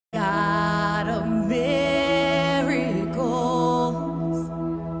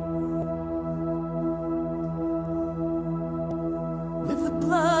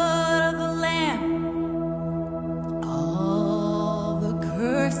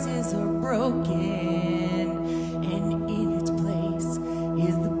broken, and in its place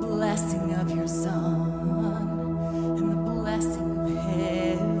is the blessing of your Son and the blessing of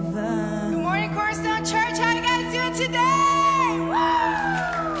heaven. Good morning, Cornerstone Church. How you guys doing today?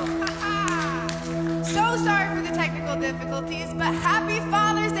 Woo! So sorry for the technical difficulties, but happy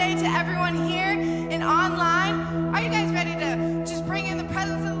Father's Day to everyone here and online. Are you guys ready to just bring in the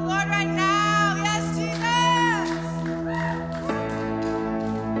presence of the Lord right now? Yes, Jesus!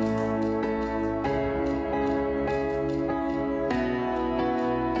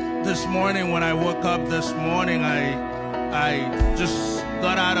 This morning, when I woke up this morning, I just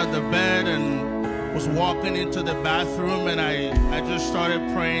got out of the bed and was walking into the bathroom, and I just started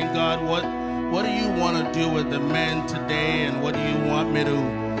praying, God, what do you want to do with the men today, and what do you want me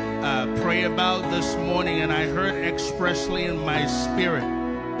to pray about this morning? And I heard expressly in my spirit,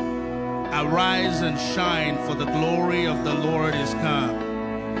 arise and shine, for the glory of the Lord is come.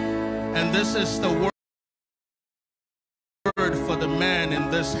 And this is the word for the men in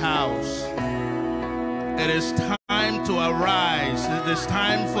this house. It is time to arise. It is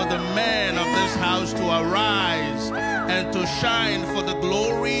time for the men of this house to arise and to shine, for the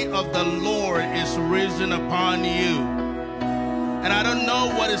glory of the Lord is risen upon you. And I don't know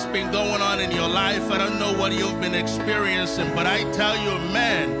what has been going on in your life. I don't know what you've been experiencing, but I tell you,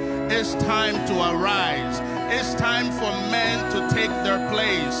 men, it's time to arise. It's time for men to take their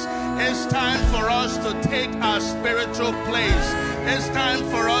place. It's time for us to take our spiritual place. It's time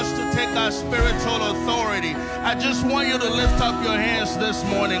for us to take our spiritual authority. I just want you to lift up your hands this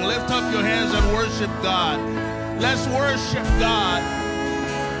morning. Lift up your hands and worship God. Let's worship God.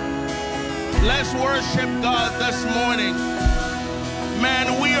 Let's worship God this morning.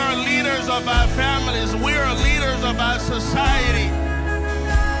 Man, we are leaders of our families. We are leaders of our society.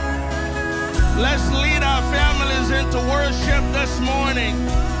 Let's lead our families into worship this morning.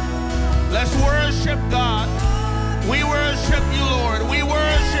 Let's worship God. We worship you, Lord. We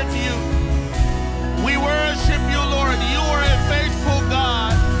worship you. We worship you, Lord. You are a faithful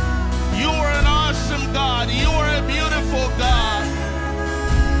God. You are an awesome God. You are a beautiful God.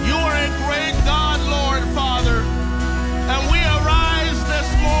 You are a great God, Lord, Father. And we arise this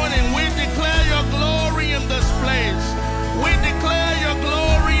morning. We declare your glory in this place. We declare your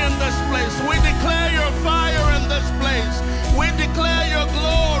glory in this place. We declare your fire in this place. We declare your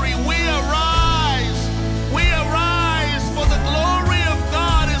glory. We arise. We arise, for the glory of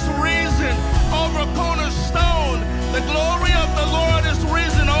God is risen over Cornerstone. The glory of the Lord is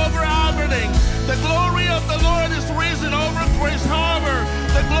risen over Aberdeen. The glory of the Lord is risen over Grace Harbor.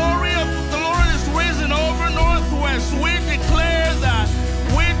 The glory of the Lord is risen over Northwest. We declare that.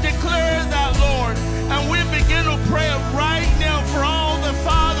 We declare that, Lord. And we begin to pray right now for all the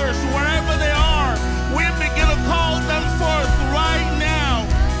fathers, wherever they are. We begin to call them forth right now.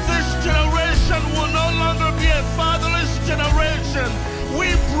 This generation will no longer be a fatherless generation.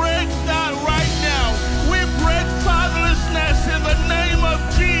 We break that right now. We break fatherlessness in the name of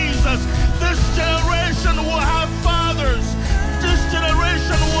Jesus. This generation will have fathers. This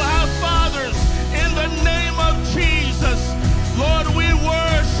generation will have fathers in the name of Jesus. Lord, we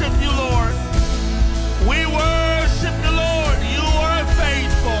worship you, Lord. We worship you, Lord. You are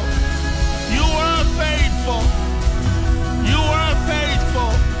faithful. You are faithful. You are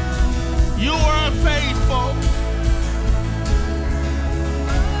faithful. You are faithful.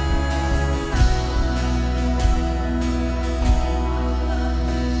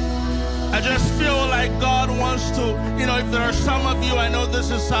 I just feel like God wants to, if there are some of you, I know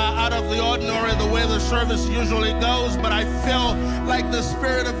this is out of the ordinary, the way the service usually goes, but I feel like the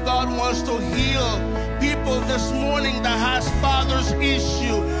Spirit of God wants to heal people this morning that has father's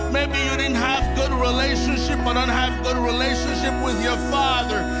issue. Maybe you didn't have good relationship or don't have good relationship with your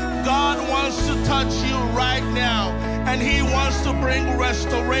father. God wants to touch you right now, and he wants to bring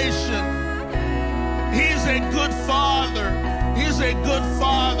restoration. He's a good father. He's a good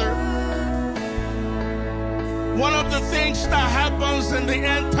father. One of the things that happens in the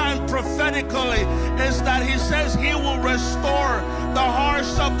end time prophetically is that he says he will restore the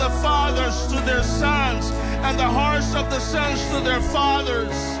hearts of the fathers to their sons and the hearts of the sons to their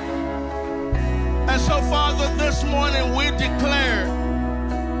fathers. And so, Father, this morning we declare,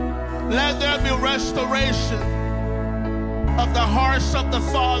 let there be restoration of the hearts of the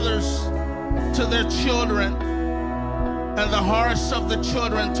fathers to their children and the hearts of the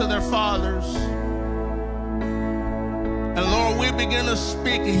children to their fathers. And Lord, we begin to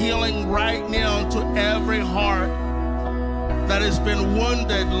speak healing right now to every heart that has been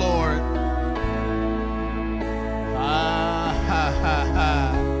wounded, Lord. Ah, ha, ha,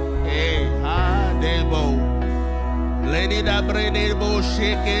 ha. Hey, ha, debo.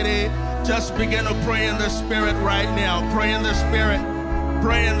 Just begin to pray in the Spirit right now. Pray in the Spirit.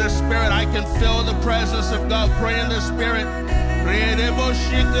 Pray in the Spirit. I can feel the presence of God. Pray in the Spirit.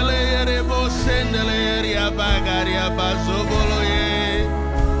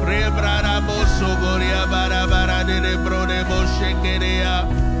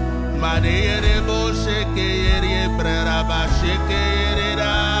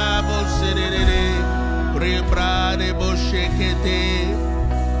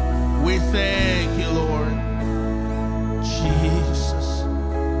 We thank you, Lord Jesus.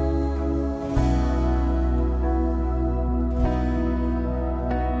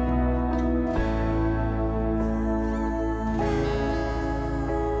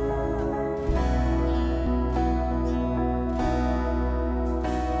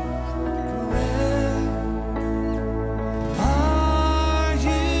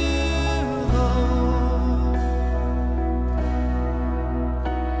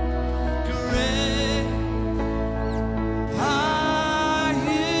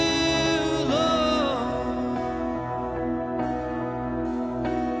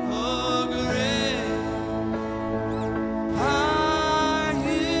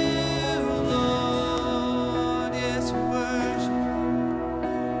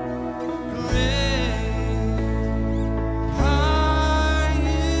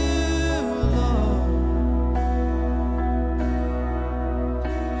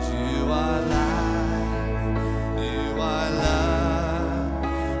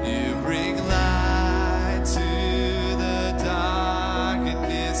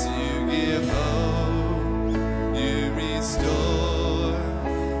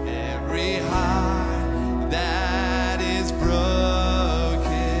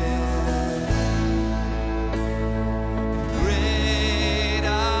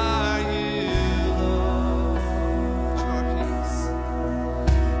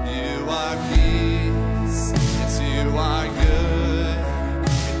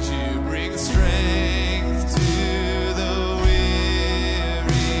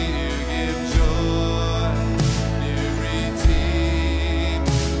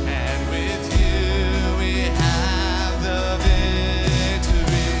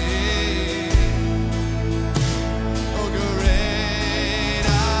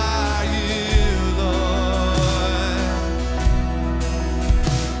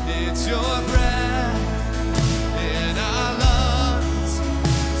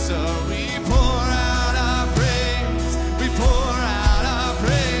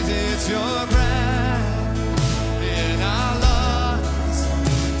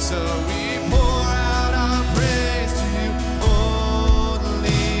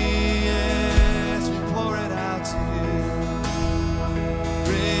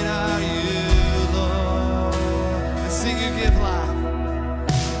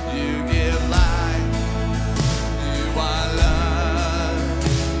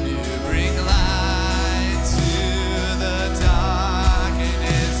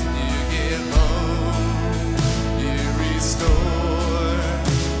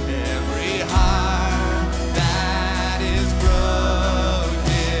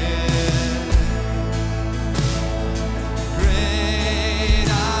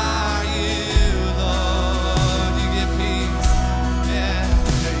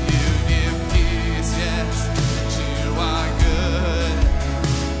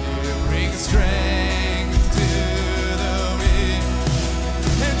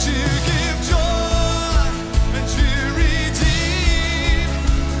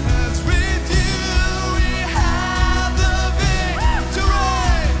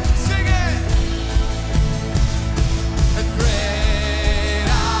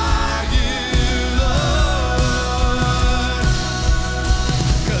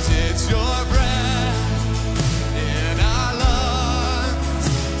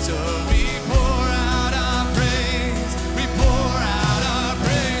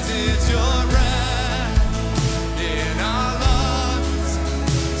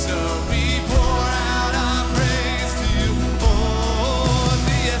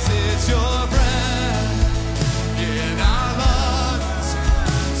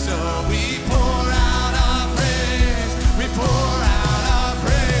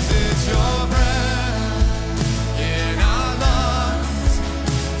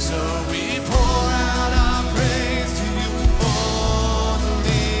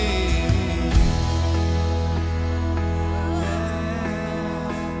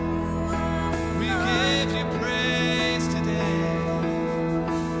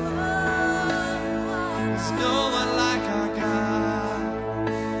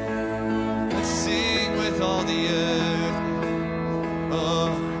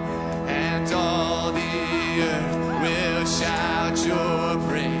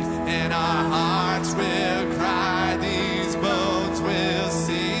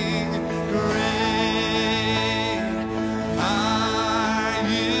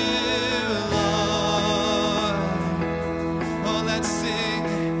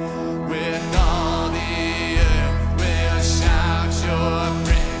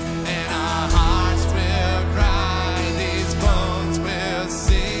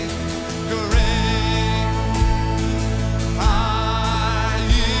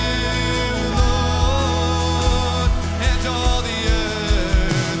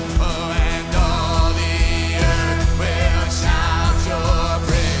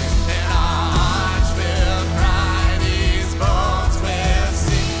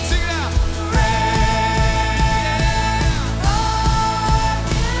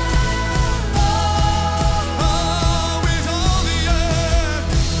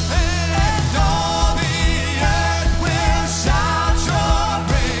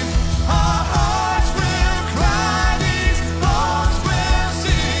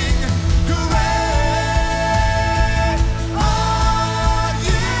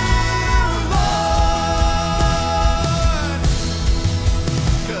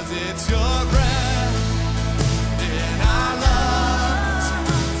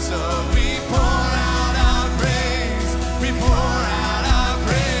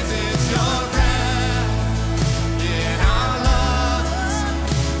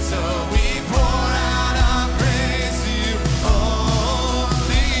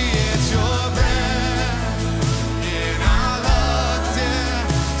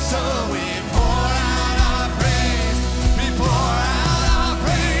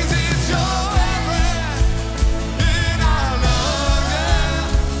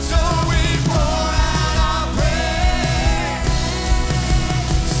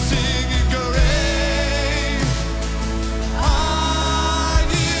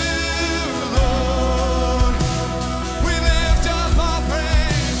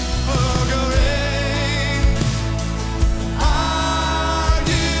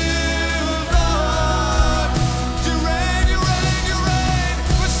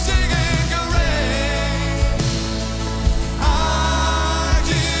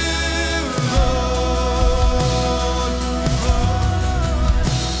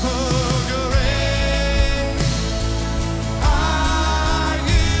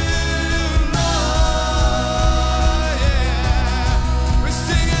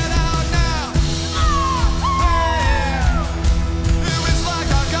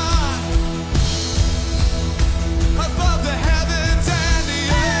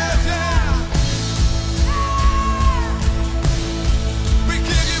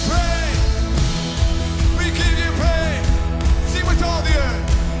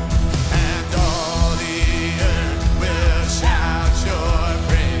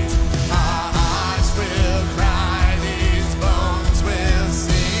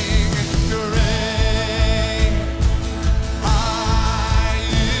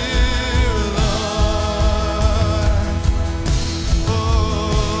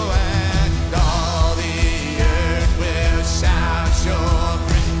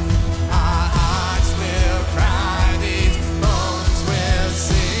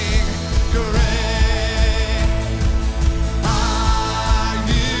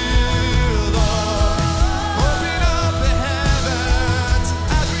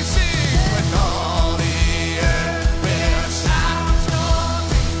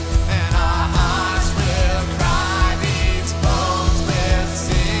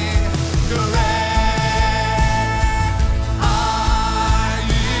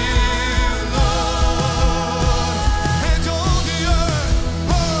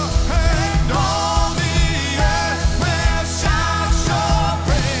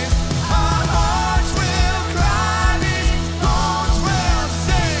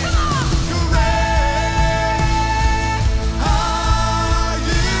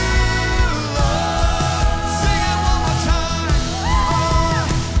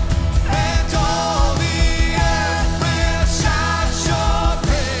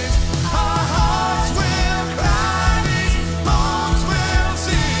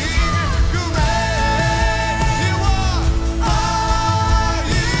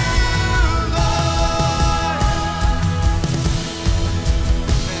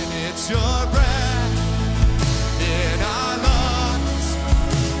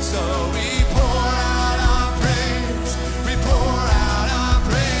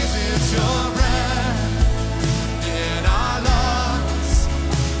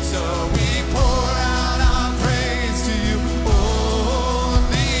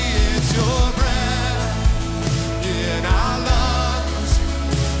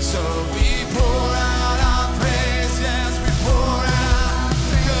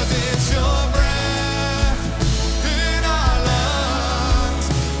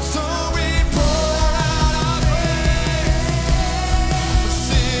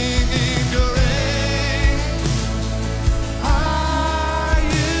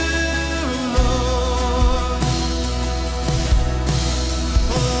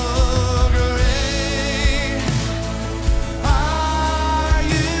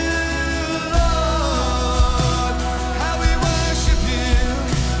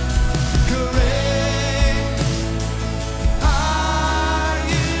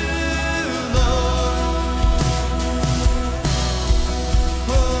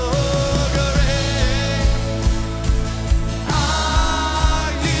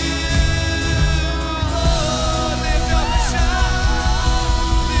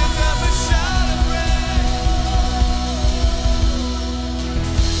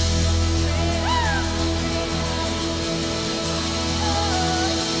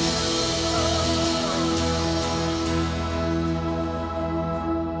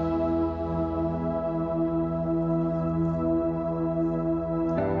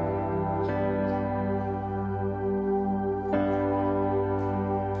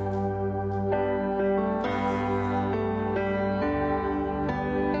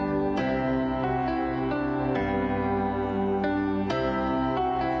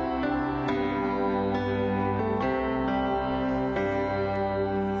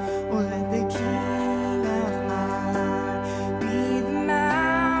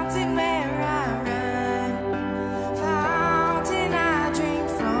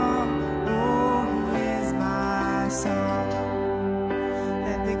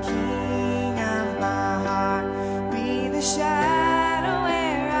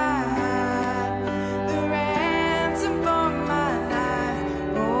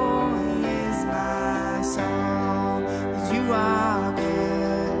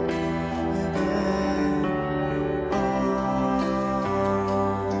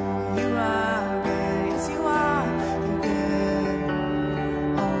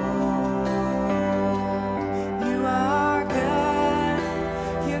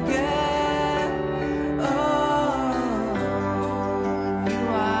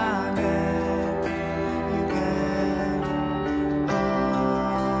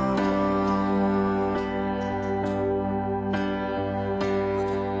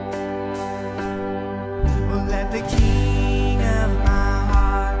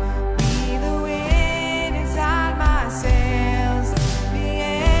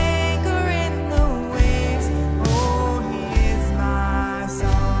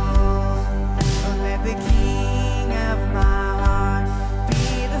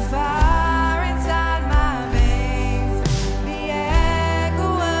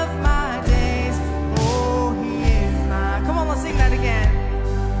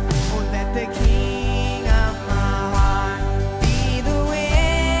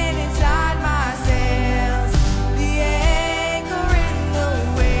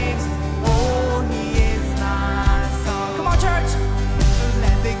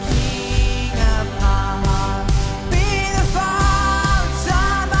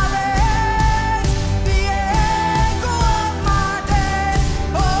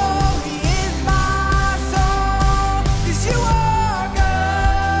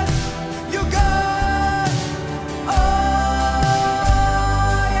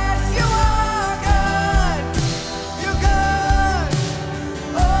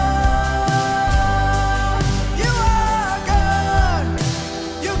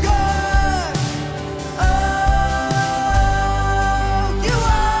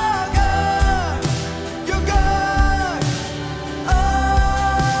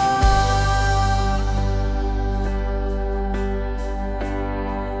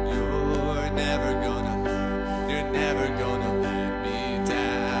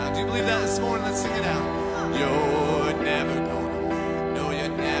 that this morning. Let's sing it out. You're never gonna, no, you're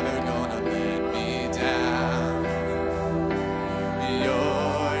never gonna let me down.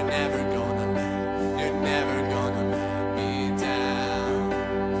 You're never gonna let me down.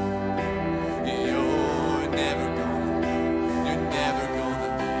 You're never gonna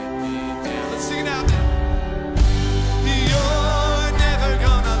let me down. Let's sing it out now. You're never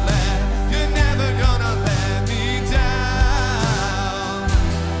gonna let me down. You're never gonna let me down.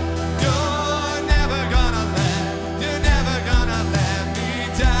 You're never gonna let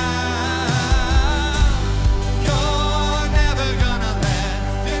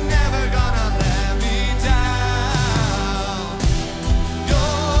me down.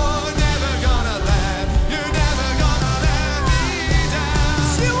 You're never gonna let me down.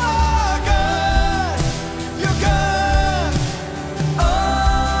 'Cause you are good. You're good. Oh,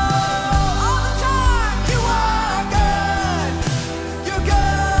 all the time. You are good. You're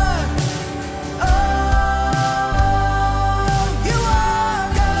good. Oh, you are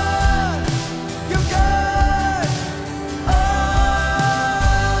good. You're good. Oh,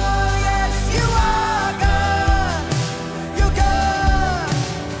 yes, you are good. You're good.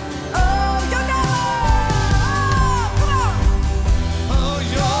 Oh, you're never. Come on. Oh,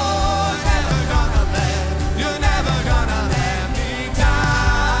 you're never gonna let me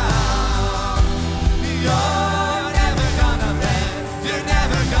down. You're never gonna let me down. You're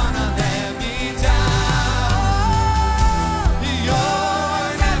never gonna let me down.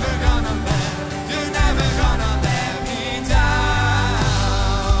 You're never gonna let me down.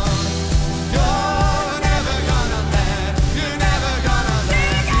 You're never gonna let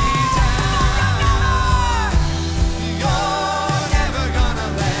me down. You're never gonna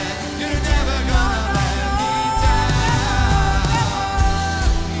let me down.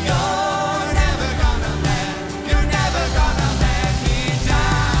 You're never gonna let me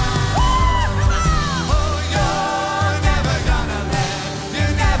down. Oh, you're never gonna let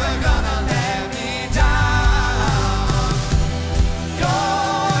me down.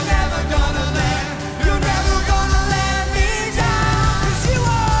 You're never gonna let me down. 'Cause you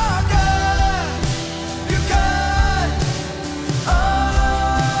are good. You're good. Oh,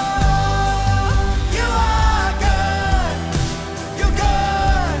 you are good. You're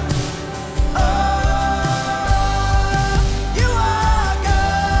good. Oh, you are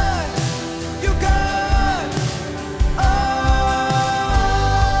good. You're good. Oh,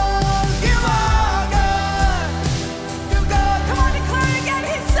 you are good. You're good. Come on, declare it again.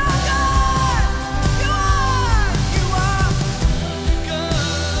 He's so good. You are good.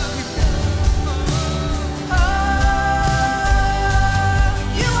 Oh,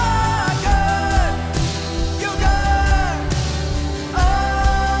 you are good. You're good. Oh,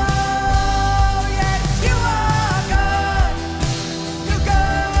 yes, you are good. You're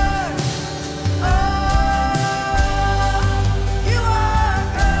good. Oh, you are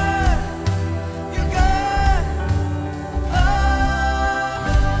good. You're good. Oh,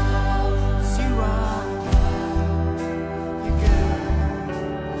 yes, you are good. You're good.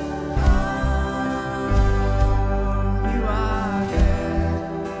 Oh, you are good.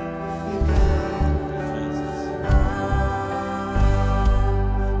 You're good.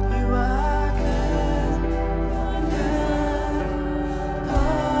 You are good.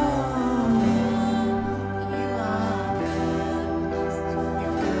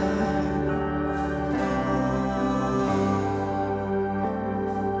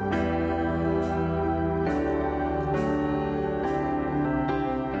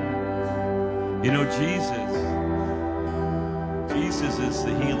 You know, Jesus is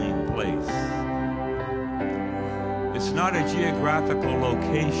the healing place. It's not a geographical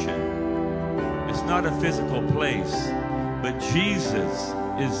location. It's not a physical place, but Jesus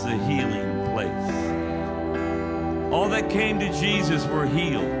is the healing place. All that came to Jesus were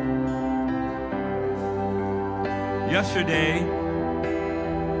healed. Yesterday,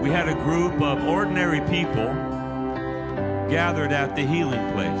 we had a group of ordinary people gathered at the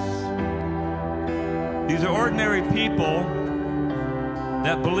healing place. These are ordinary people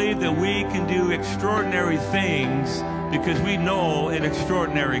that believe that we can do extraordinary things because we know an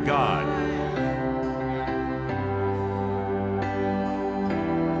extraordinary God.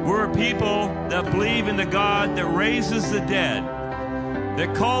 We're a people that believe in the God that raises the dead,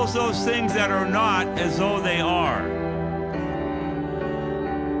 that calls those things that are not as though they are.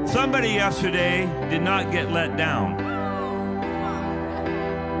 Somebody yesterday did not get let down.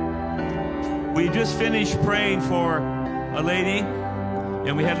 We just finished praying for a lady,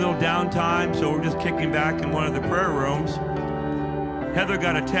 and we had a little downtime, so we're just kicking back in one of the prayer rooms. Heather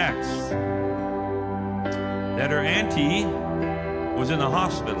got a text that her auntie was in the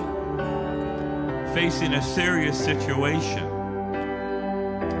hospital. facing a serious situation.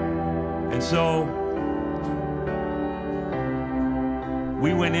 And so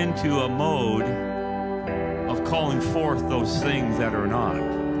we went into a mode of calling forth those things that are not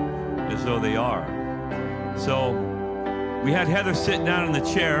as though they are. So we had Heather sit down in the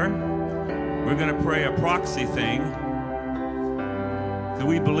chair. We're going to pray a proxy thing. So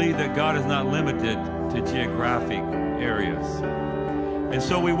we believe that God is not limited to geographic areas. And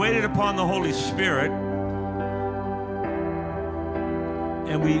so we waited upon the Holy Spirit,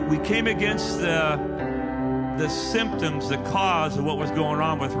 and we came against the symptoms, the cause of what was going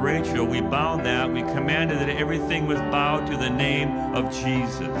on with Rachel. We bound that. We commanded that everything was bowed to the name of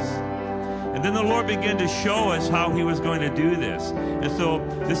Jesus. And then the Lord began to show us how he was going to do this. And so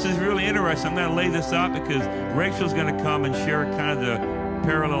this is really interesting. I'm going to lay this out because Rachel's going to come and share kind of the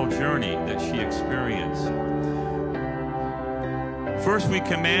parallel journey that she experienced. First, we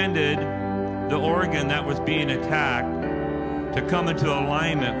commanded the organ that was being attacked to come into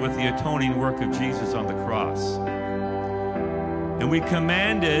alignment with the atoning work of Jesus on the cross. And we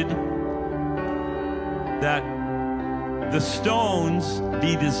commanded that the stones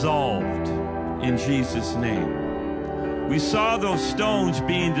be dissolved in Jesus' name. We saw those stones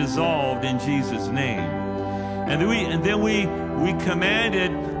being dissolved in Jesus' name. And then we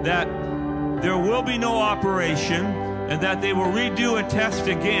commanded that there will be no operation, and that they will redo a test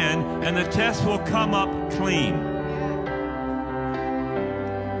again, and the test will come up clean.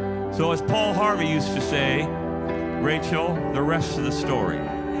 So as Paul Harvey used to say, Rachel, the rest of the story.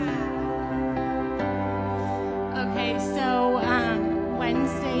 Okay, so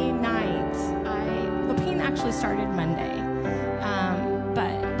Wednesday night, the pain actually started Monday,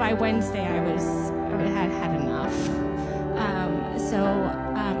 but by Wednesday I had had enough. So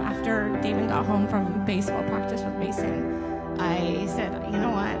after David got home from baseball practice with Mason, I said, you know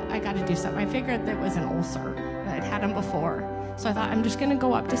what, I got to do something. I figured there was an ulcer. I'd had them before. So I thought, I'm just going to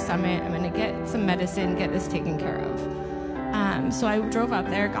go up to Summit. I'm going to get some medicine, get this taken care of. So I drove up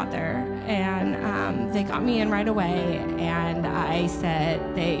there, got there, and they got me in right away. And they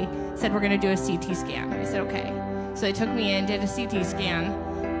said, we're going to do a CT scan. I said, okay. So they took me in, did a CT scan,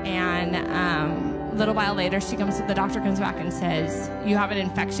 and a little while later, the doctor comes back and says, you have an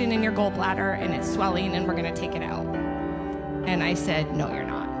infection in your gallbladder, and it's swelling, and we're going to take it out. And I said, no, you're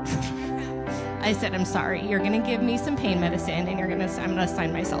not. I said, I'm sorry, you're going to give me some pain medicine, and I'm going to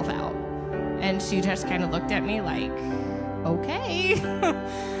sign myself out. And she just kind of looked at me like, okay.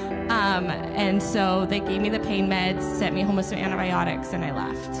 And so they gave me the pain meds, sent me home with some antibiotics, and I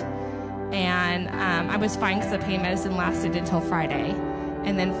left. And I was fine because the pain medicine lasted until Friday.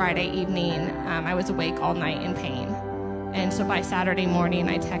 And then Friday evening, I was awake all night in pain. And so by Saturday morning,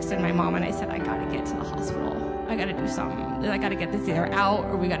 I texted my mom, and I said, I got to get to the hospital. I got to do something. I got to get this either out,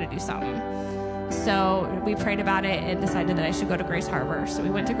 or we got to do something. So we prayed about it and decided that I should go to Grace Harbor. So I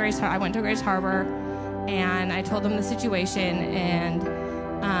went to Grace Harbor, and I told them the situation, and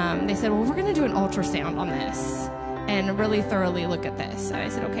they said, well, we're going to do an ultrasound on this and really thoroughly look at this. And I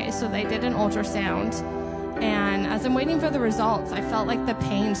said, okay. So they did an ultrasound, and as I'm waiting for the results, I felt like the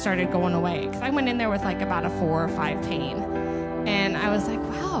pain started going away, because I went in there with like about a 4 or 5 pain. And I was like,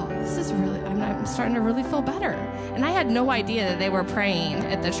 wow, this is really, I'm starting to really feel better. And I had no idea that they were praying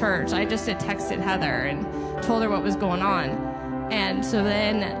at the church. I just had texted Heather and told her what was going on. And so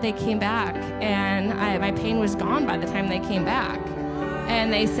then they came back, and my pain was gone by the time they came back.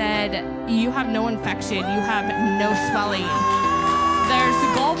 And they said, you have no infection, you have no swelling. There's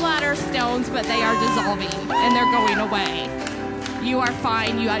gallbladder stones, but they are dissolving, and they're going away. You are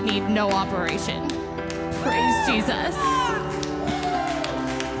fine, you need no operation. Praise Jesus.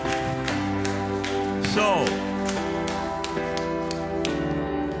 So,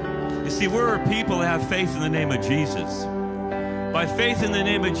 you see, we're a people that have faith in the name of Jesus. By faith in the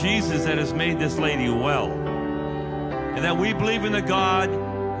name of Jesus that has made this lady well. And that we believe in the God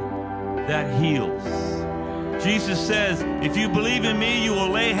that heals. Jesus says, if you believe in me, you will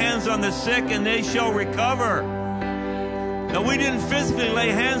lay hands on the sick and they shall recover. Now, we didn't physically lay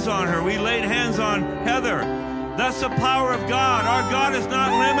hands on her. We laid hands on Heather. That's the power of God. Our God is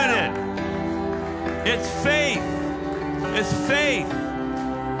not limited. It's faith. It's faith.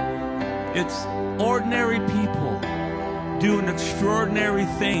 It's ordinary people doing extraordinary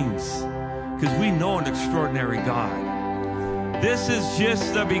things because we know an extraordinary God. This is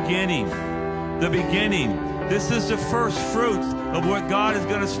just the beginning. The beginning. This is the first fruits of what God is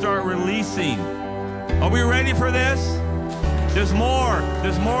going to start releasing. Are we ready for this? There's more.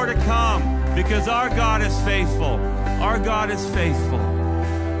 There's more to come because our God is faithful. Our God is faithful.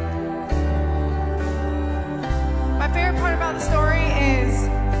 My favorite part about the story is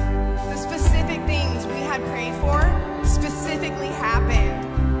the specific things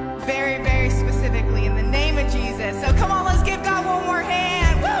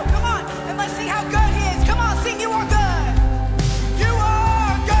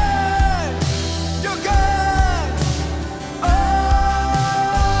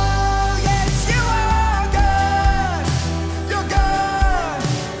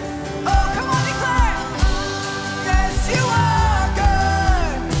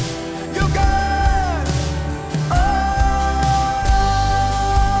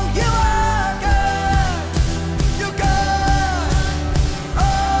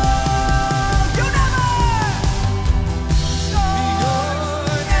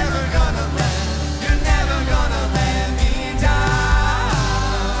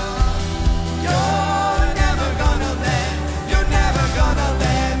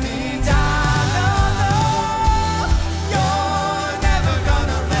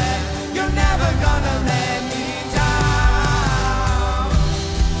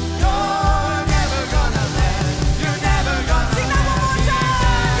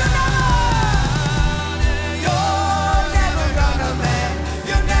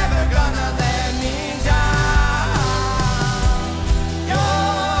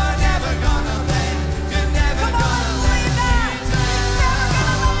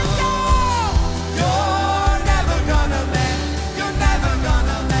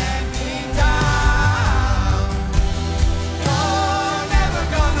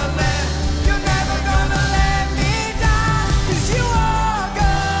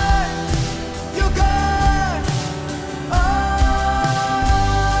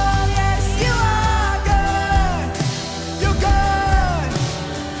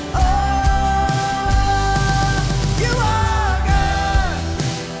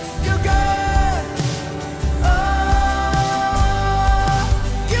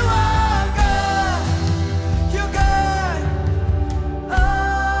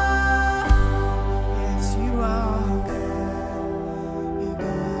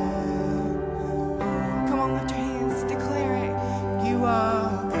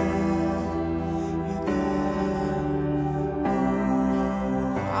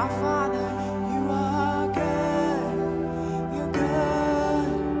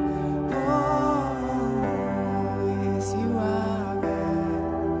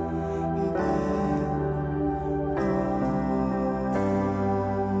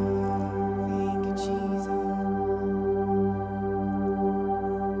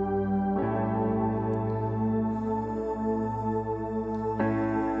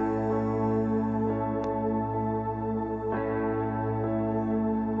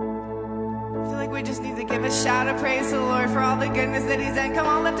think we just need to give a shout of praise to the Lord for all the goodness that He's done. Come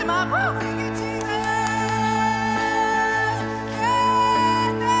on, lift Him up. Woo! Thank you, Jesus.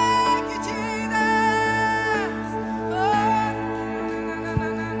 Yeah, thank you, Jesus. Oh, na, na, na,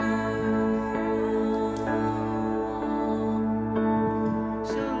 na, na.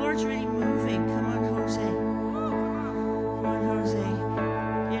 So the Lord's really moving. Come on, Jose. Come on, Jose.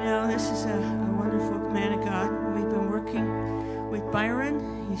 You know, this is a wonderful man of God. We've been working with Byron.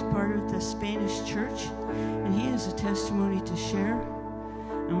 He's part of the Spanish church, and he has a testimony to share,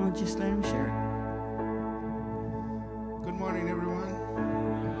 and we'll just let him share. Good morning, everyone.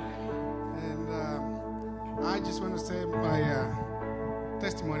 And I just want to say my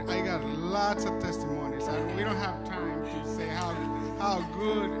testimony. I got lots of testimonies. We don't have time to say how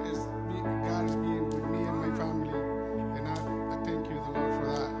good God has been with me and my family, and I thank you, the Lord, for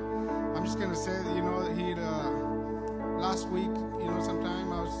that. I'm just gonna say that, you know, that last week, you know,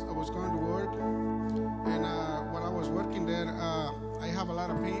 sometime I was going to work, and while I was working there, I have a lot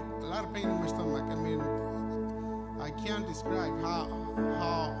of pain in my stomach. I mean, I can't describe how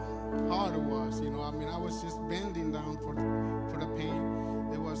hard it was. You know, I mean, I was just bending down for the pain.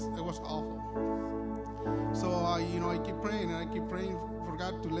 It was awful. So you know, I keep praying for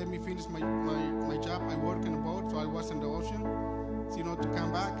God to let me finish my job. I work in a boat, so I was in the ocean, so, you know, to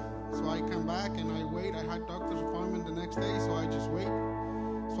come back. So I come back and I wait. I had doctor's appointment the next day, so I just wait.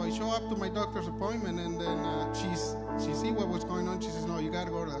 So I show up to my doctor's appointment, and then she see what was going on. She says, "No, you got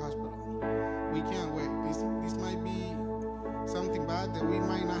to go to the hospital. We can't wait. This might be something bad that we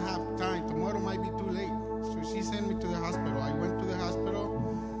might not have time. Tomorrow might be too late." So she sent me to the hospital. I went to the hospital.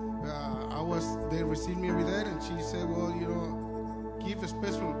 They received me over there, and she said, "Well, you know, give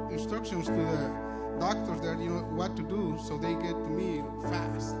special instructions to the doctors there, you know, what to do, so they get to me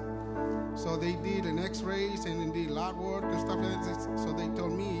fast." So they did an X-rays and they did lab work and stuff like that. So they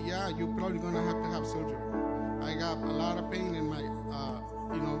told me, "Yeah, you're probably gonna have to have surgery." I got a lot of pain in my,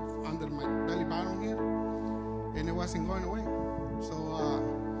 you know, under my belly button here, and it wasn't going away. So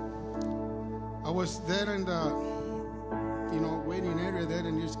I was there in the, you know, waiting area there,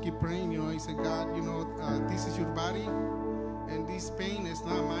 and just keep praying. You know, I said, "God, you know, this is your body, and this pain is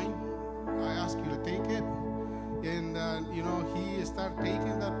not mine. I ask you to take it." And you know, He started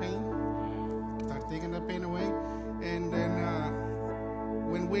taking that pain. Taking the pain away, and then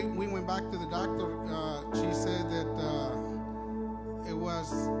when we went back to the doctor, she said that it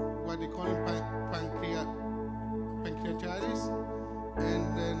was what they call pancreatitis, and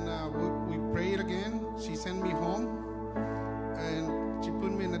then we prayed again. She sent me home, and she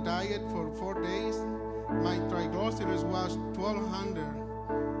put me in a diet for 4 days. My triglycerides was 1,200.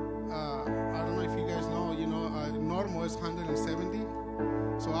 I don't know if you guys know, you know, normal is 170.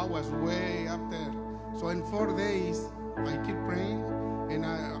 So I was way up there. So in 4 days, I keep praying, and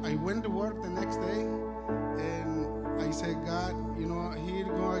I went to work the next day, and I said, "God, you know, here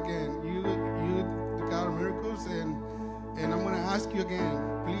you go again. You the God of miracles, and I'm gonna ask you again,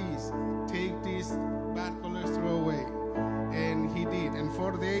 please take this bad cholesterol away." And He did. In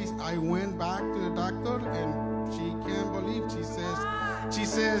 4 days, I went back to the doctor, and she can't believe.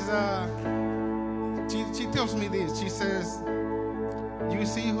 She tells me this. She says, "You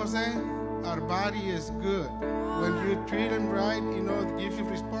see, Jose, our body is good. When you treat them right, you know, it gives you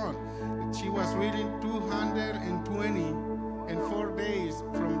response." She was reading 220 in 4 days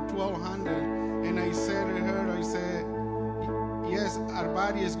from 1,200. And I said to her, I said, "Yes, our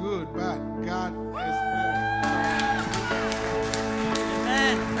body is good, but God is good."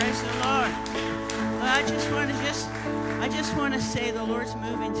 Amen. Praise the Lord. Well, I just want to say the Lord's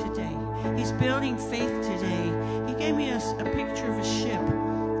moving today. He's building faith today. He gave me a picture of a ship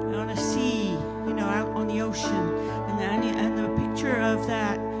on a sea, you know, out on the ocean, and the picture of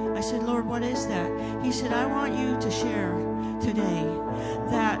that, I said, "Lord, what is that?" He said, "I want you to share today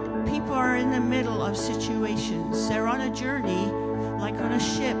that people are in the middle of situations. They're on a journey, like on a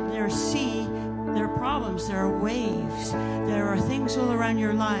ship. There's sea, there are problems, there are waves, there are things all around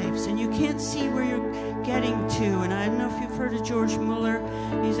your lives, and you can't see where you're getting to." And I don't know if you've heard of George Mueller.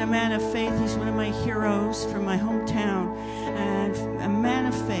 He's a man of faith. He's one of my heroes from my hometown, and a man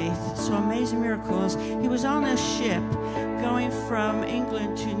of faith. So amazing miracles. He was on a ship going from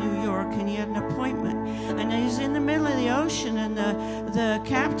England to New York, and he had an appointment. And he's in the middle of the ocean, and the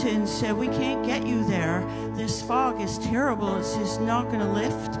captain said, "We can't get you there. This fog is terrible. It's just not going to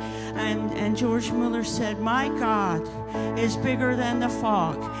lift." And George Miller said, my God is bigger than the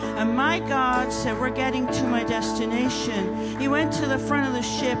fog. And my God said, we're getting to my destination. He went to the front of the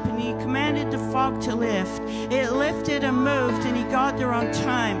ship and he commanded the fog to lift. It lifted and moved and he got there on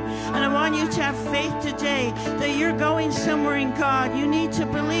time. And I want you to have faith today that you're going somewhere in God. You need to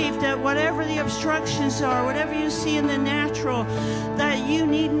believe that whatever the obstructions are, whatever you see in the natural, that you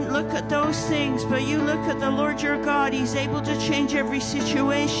needn't look at those things, but you look at the Lord your God. He's able to change every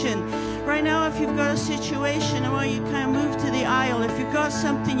situation. Right now, if you've got a situation, I want you to kind of move to the aisle. If you've got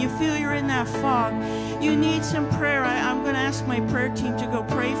something, you feel you're in that fog, you need some prayer. I'm going to ask my prayer team to go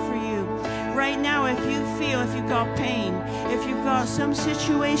pray for you. Right now, if you feel, if you've got pain, if you've got some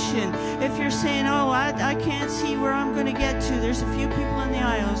situation, if you're saying, oh, I can't see where I'm going to get to, there's a few people in the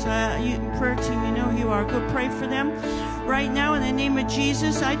aisles. Prayer team, you know who you are. Go pray for them. Right now, in the name of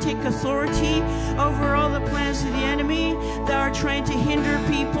Jesus, I take authority over all the plans of the enemy that are trying to hinder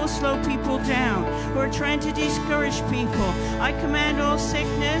people, slow people down, who are trying to discourage people. I command all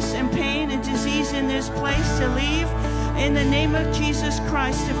sickness and pain and disease in this place to leave in the name of Jesus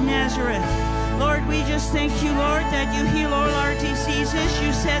Christ of Nazareth. Lord, we just thank you, Lord, that you heal all our diseases.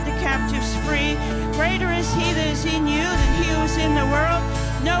 You set the captives free. Greater is he that is in you than he who is in the world.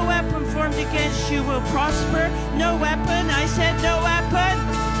 No weapon formed against you will prosper. No weapon. I said no weapon.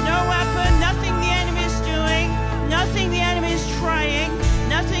 No weapon. Nothing the enemy is doing. Nothing the enemy is trying.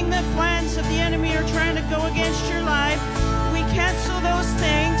 Nothing the plans of the enemy are trying to go against your life. We cancel those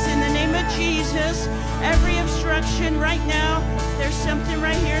things in the name of Jesus. Every obstruction right now. There's something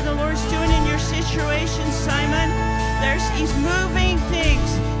right here the Lord's doing in your situation, Simon. He's moving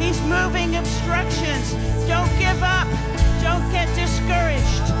things. He's moving obstructions. Don't give up. Don't get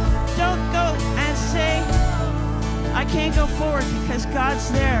discouraged. Don't go and say, I can't go forward, because God's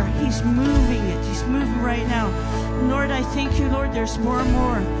there. He's moving it. He's moving right now. Lord, I thank you, Lord. There's more and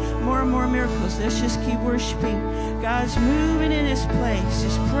more miracles. Let's just keep worshiping. God's moving in this place.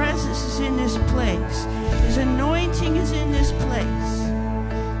 His presence is in this place. His anointing is in this place.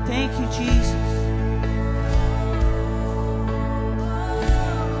 Thank you, Jesus.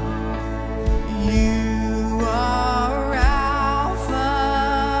 You are Alpha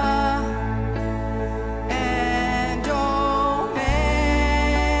and Omega.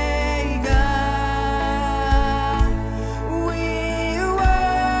 We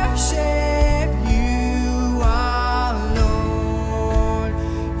worship you, our Lord.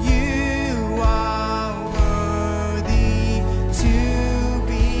 You are worthy to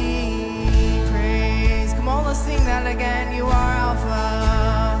be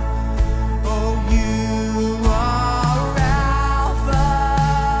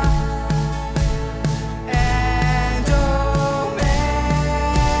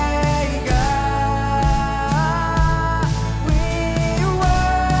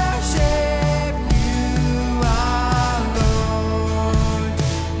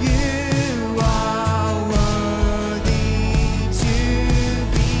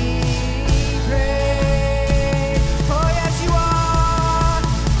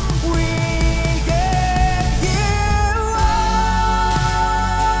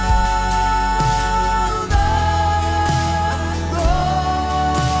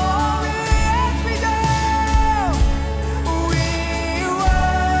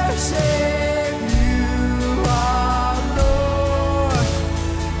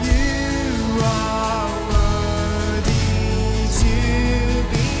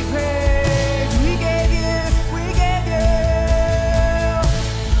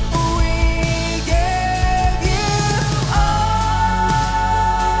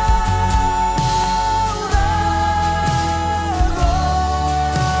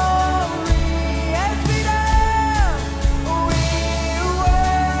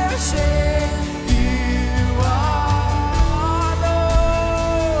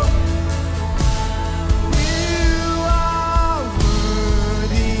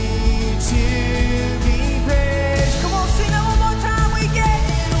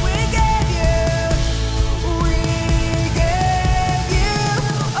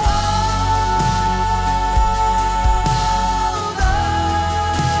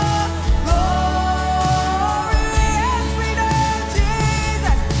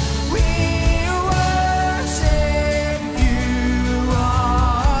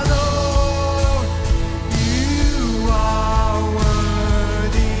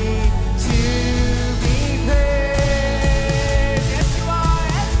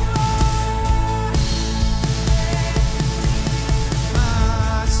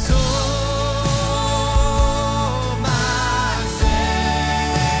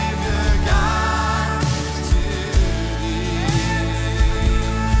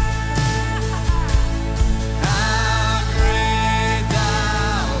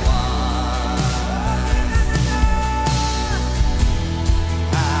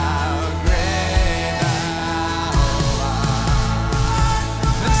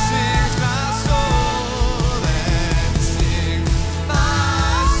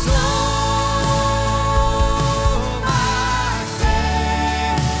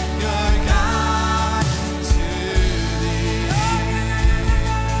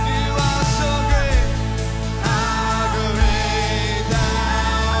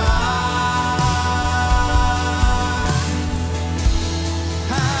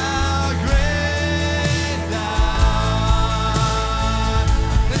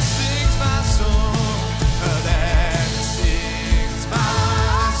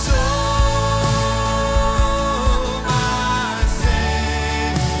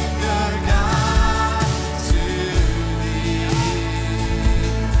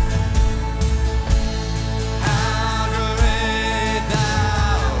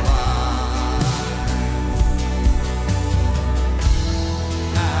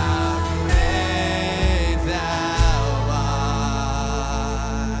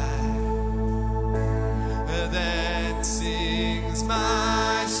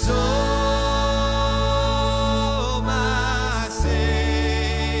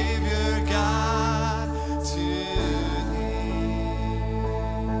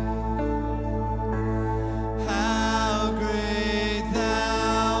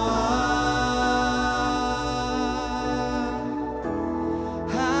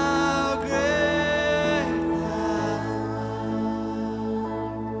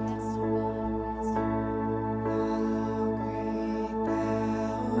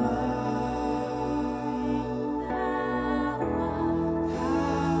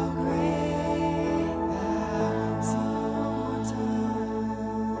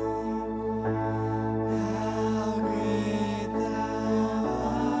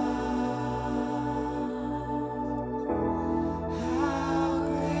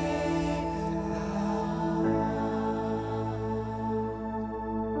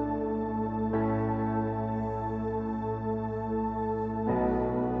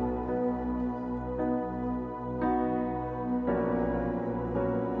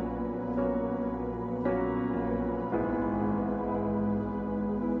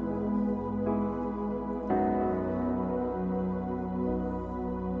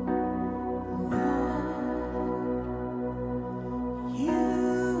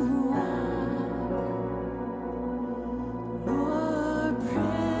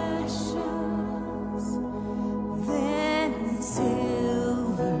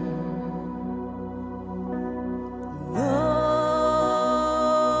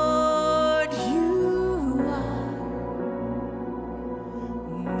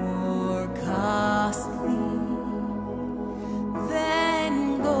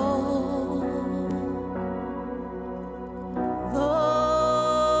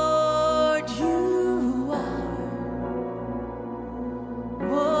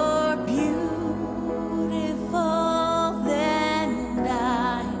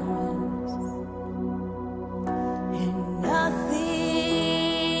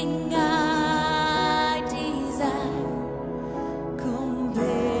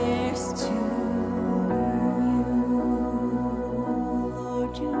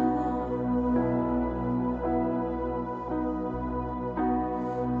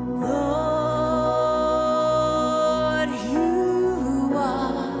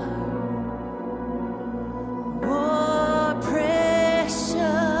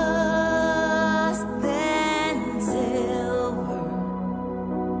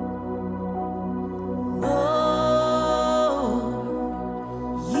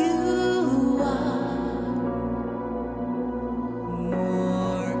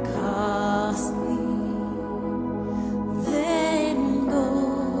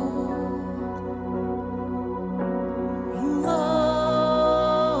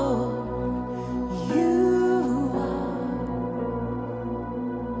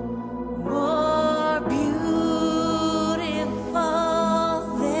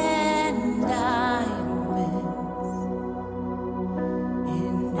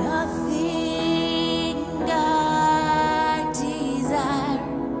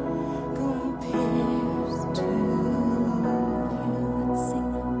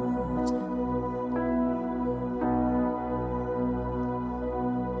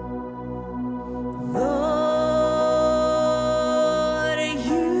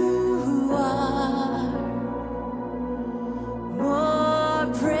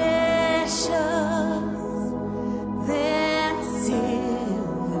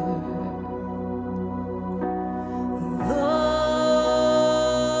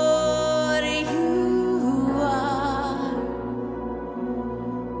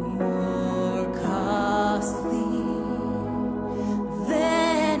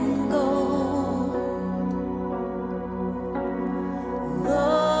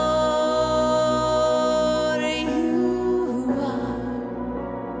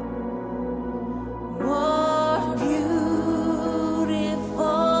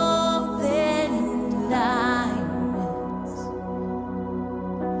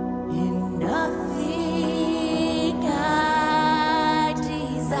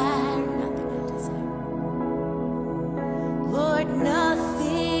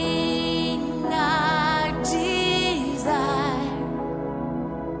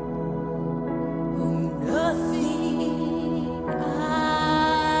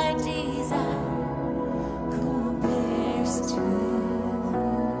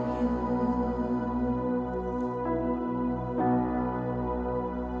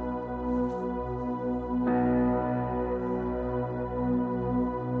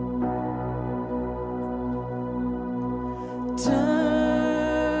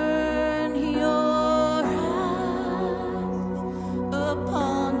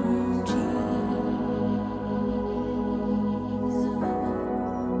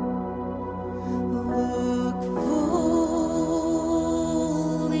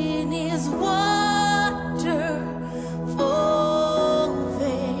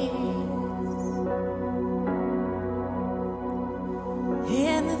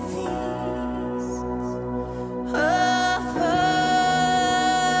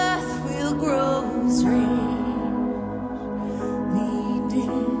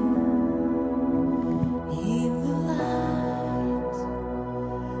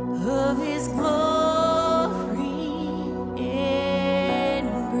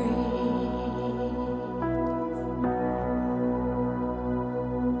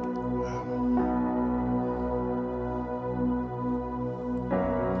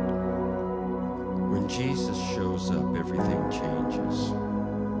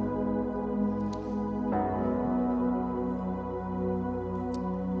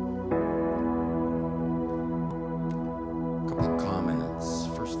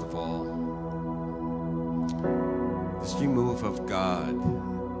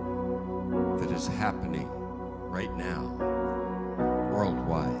that is happening right now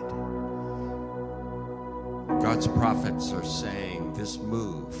worldwide. God's prophets are saying this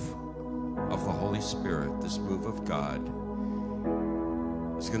move of the Holy Spirit, this move of God,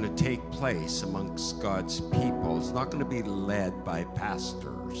 is going to take place amongst God's people. It's not going to be led by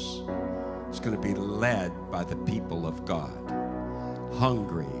pastors. It's going to be led by the people of God,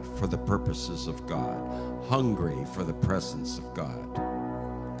 hungry for the purposes of God, hungry for the presence of God.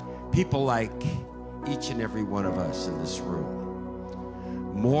 People like each and every one of us in this room.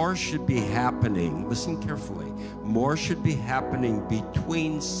 More should be happening, listen carefully, more should be happening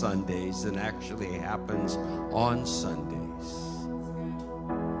between Sundays than actually happens on Sundays.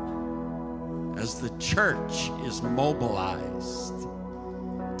 As the church is mobilized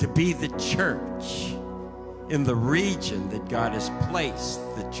to be the church in the region that God has placed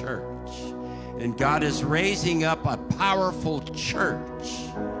the church. And God is raising up a powerful church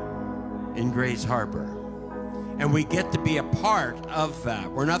in Grays Harbor. And we get to be a part of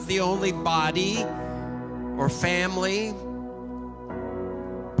that. We're not the only body or family,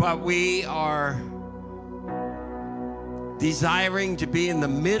 but we are desiring to be in the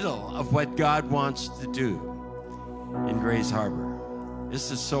middle of what God wants to do in Grays Harbor.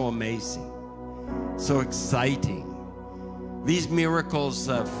 This is so amazing, so exciting. These miracles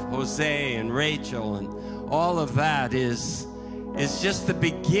of Jose and Rachel and all of that is just the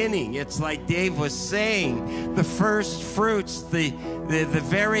beginning. It's like Dave was saying, the first fruits, the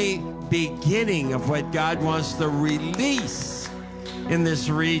very beginning of what God wants to release in this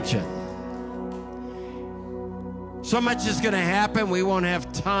region. So much is going to happen, we won't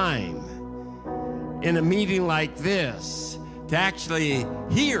have time in a meeting like this to actually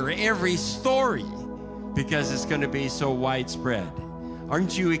hear every story because it's going to be so widespread.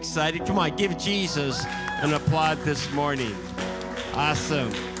 Aren't you excited? Come on, give Jesus an applaud this morning.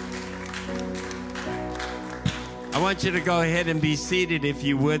 Awesome. I want you to go ahead and be seated if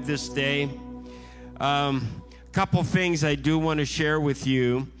you would this day. Couple things I do want to share with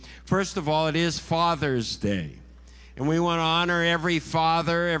you. First of all, it is Father's Day. And we want to honor every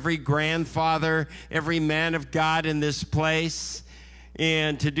father, every grandfather, every man of God in this place.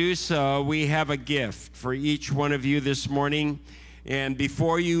 And to do so, we have a gift for each one of you this morning. And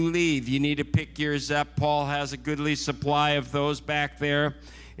before you leave, you need to pick yours up. Paul has a goodly supply of those back there.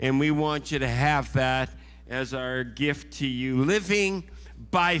 And we want you to have that as our gift to you. Living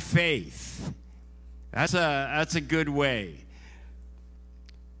by faith. That's a good way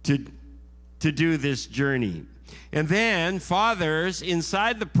to do this journey. And then, fathers,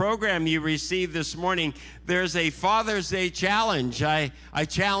 inside the program you received this morning, there's a Father's Day challenge. I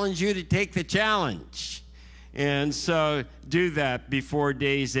challenge you to take the challenge. And so do that before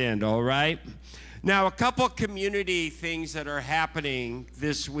day's end, all right? Now, a couple community things that are happening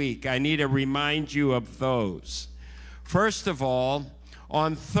this week. I need to remind you of those. First of all,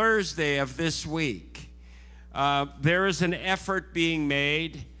 on Thursday of this week, there is an effort being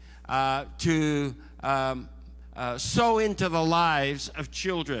made to sow into the lives of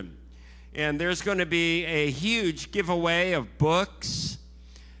children. And there's going to be a huge giveaway of books,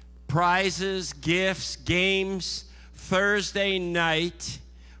 prizes, gifts, games. Thursday night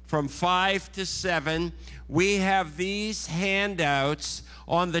from 5 to 7, we have these handouts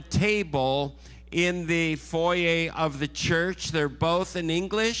on the table in the foyer of the church. They're both in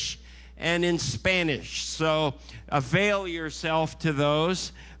English and in Spanish. So avail yourself to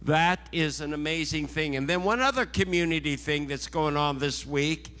those. That is an amazing thing. And then one other community thing that's going on this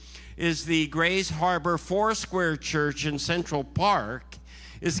week is the Grays Harbor Foursquare Church in Central Park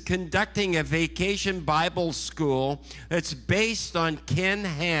is conducting a vacation Bible school that's based on Ken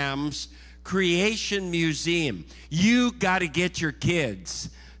Ham's Creation Museum. You got to get your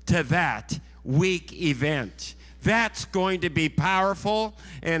kids to that week event. That's going to be powerful,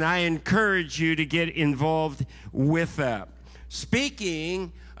 and I encourage you to get involved with that.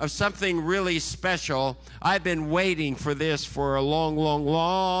 Speaking of something really special, I've been waiting for this for a long, long,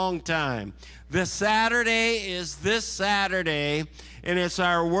 long time. The Saturday is this Saturday, and it's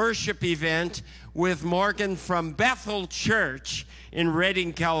our worship event with Morgan from Bethel Church in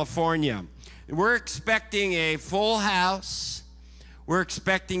Redding, California. We're expecting a full house. We're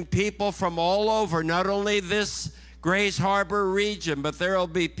expecting people from all over, not only this Grays Harbor region, but there will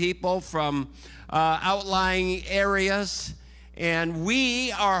be people from outlying areas. And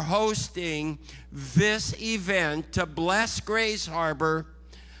we are hosting this event to bless Grays Harbor,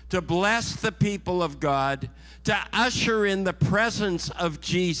 to bless the people of God, to usher in the presence of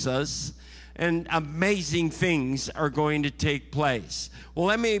Jesus, and amazing things are going to take place. Well,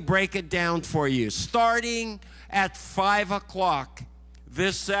 let me break it down for you. Starting at 5 o'clock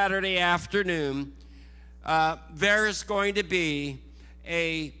this Saturday afternoon, there is going to be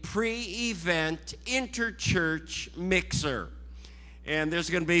a pre-event interchurch mixer. And there's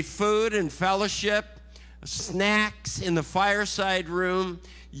going to be food and fellowship, snacks in the fireside room.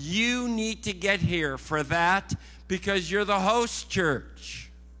 You need to get here for that because you're the host church.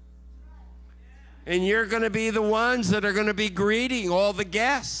 And you're going to be the ones that are going to be greeting all the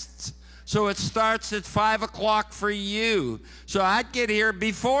guests. So it starts at 5 o'clock for you. So I'd get here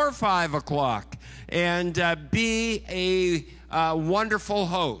before 5 o'clock and be a wonderful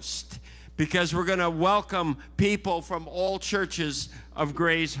host, because we're going to welcome people from all churches of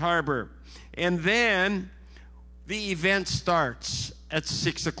Grays Harbor. And then the event starts at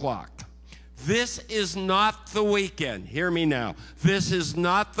 6 o'clock. This is not the weekend. Hear me now. This is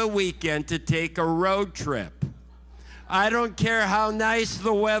not the weekend to take a road trip. I don't care how nice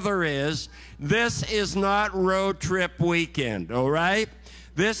the weather is. This is not road trip weekend, all right?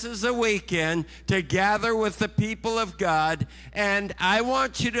 This is a weekend to gather with the people of God, and I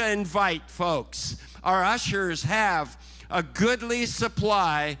want you to invite folks. Our ushers have a goodly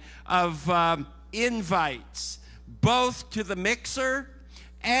supply of invites, both to the mixer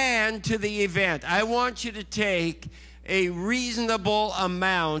and to the event. I want you to take a reasonable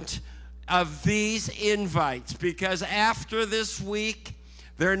amount of these invites, because after this week,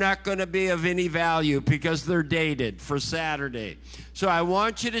 they're not going to be of any value because they're dated for Saturday. So I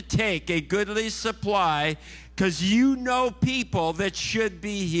want you to take a goodly supply, because you know people that should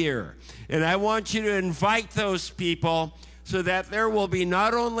be here. And I want you to invite those people so that there will be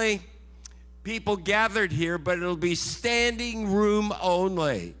not only people gathered here, but it'll be standing room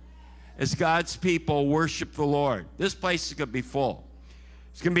only as God's people worship the Lord. This place is going to be full.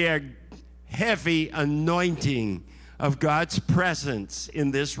 It's going to be a heavy anointing of God's presence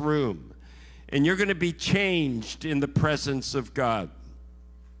in this room. And you're going to be changed in the presence of God.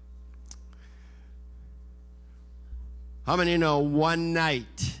 How many know one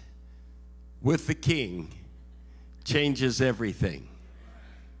night with the King changes everything?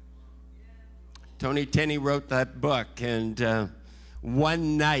 Tony Tenney wrote that book, and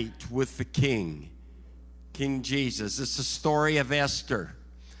One Night with the King, King Jesus. It's the story of Esther.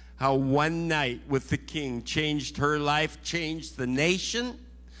 How one night with the King changed her life, changed the nation.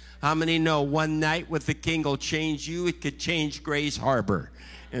 How many know one night with the King will change you? It could change Grays Harbor.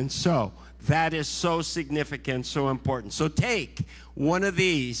 And so that is so significant, so important. So take one of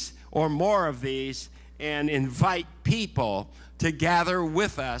these or more of these and invite people to gather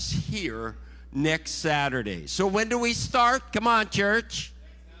with us here next Saturday. So when do we start? Come on, church.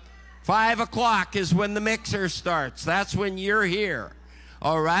 5 o'clock is when the mixer starts. That's when you're here.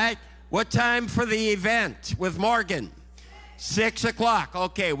 All right. What time for the event with Morgan? 6 o'clock.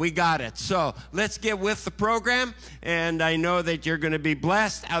 Okay, we got it. So let's get with the program, and I know that you're going to be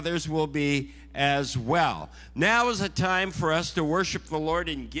blessed. Others will be as well. Now is a time for us to worship the Lord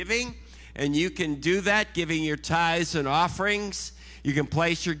in giving, and you can do that, giving your tithes and offerings. You can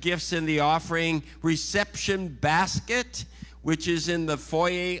place your gifts in the offering reception basket, which is in the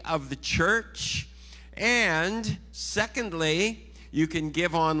foyer of the church. And secondly, you can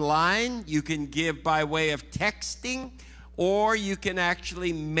give online, you can give by way of texting, or you can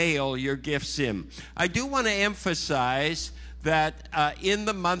actually mail your gifts in. I do want to emphasize that in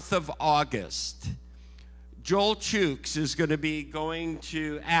the month of August, Joel Chooks is going to be going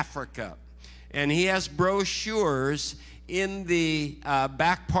to Africa, and he has brochures in the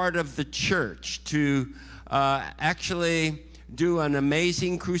back part of the church to actually do an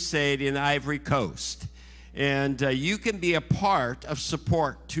amazing crusade in Ivory Coast. And you can be a part of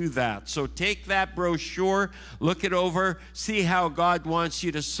support to that. So take that brochure, look it over, see how God wants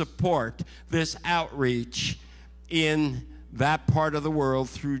you to support this outreach in that part of the world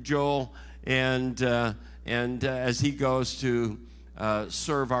through Joel and as he goes to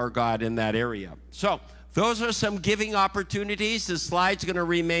serve our God in that area. So those are some giving opportunities. The slide's going to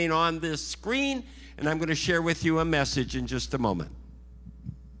remain on this screen, and I'm going to share with you a message in just a moment.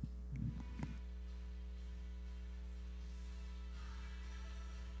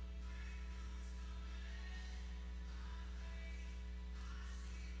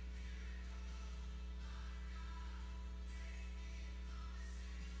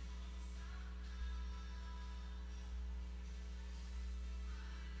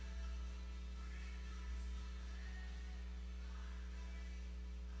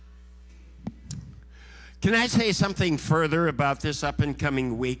 Can I say something further about this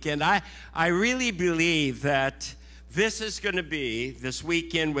up-and-coming weekend? I really believe that this is going to be, this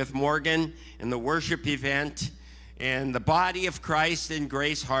weekend with Morgan and the worship event and the body of Christ in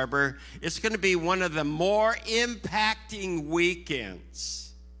Grace Harbor. It's going to be one of the more impacting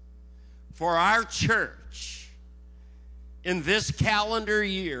weekends for our church in this calendar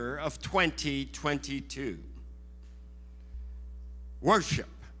year of 2022. Worship.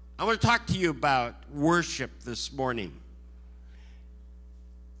 I want to talk to you about worship this morning.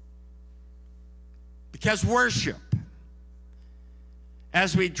 Because worship,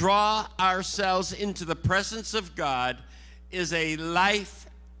 as we draw ourselves into the presence of God, is a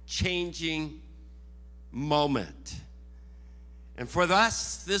life-changing moment. And for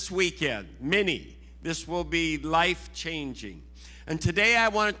us this weekend, many, this will be life-changing. And today I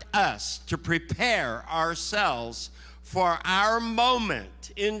want us to prepare ourselves for our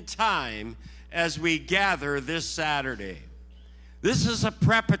moment in time as we gather this Saturday. This is a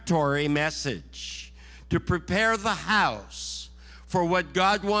preparatory message to prepare the house for what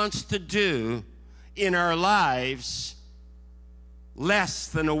God wants to do in our lives less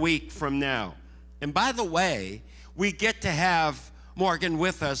than a week from now. And by the way, we get to have Morgan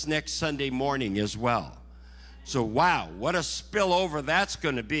with us next Sunday morning as well. So wow, what a spillover that's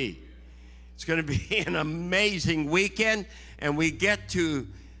going to be. It's going to be an amazing weekend, and we get to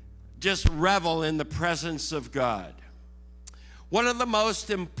just revel in the presence of God. One of the most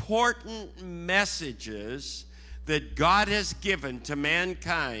important messages that God has given to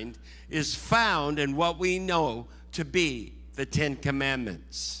mankind is found in what we know to be the Ten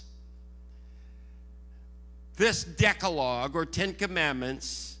Commandments. This Decalogue, or Ten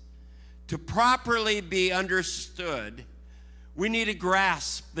Commandments, to properly be understood, we need to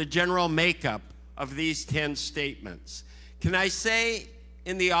grasp the general makeup of these 10 statements. Can I say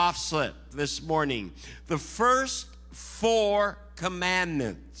in the offset this morning, the first 4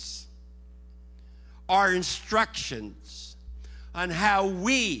 commandments are instructions on how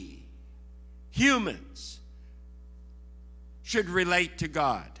we, humans, should relate to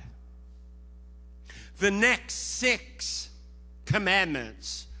God. The next 6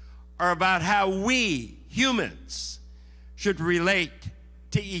 commandments are about how we, humans, should relate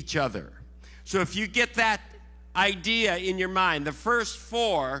to each other. So if you get that idea in your mind, the first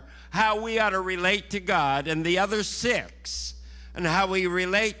 4, how we ought to relate to God, and the other 6, and how we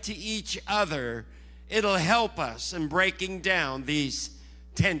relate to each other, it'll help us in breaking down these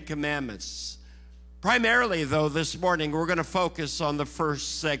 10 commandments. Primarily, though, this morning, we're going to focus on the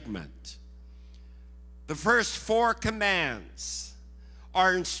first segment. The first 4 commands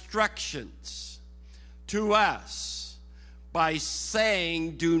are instructions to us by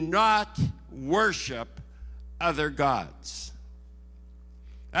saying, do not worship other gods.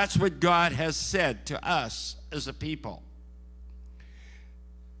 That's what God has said to us as a people.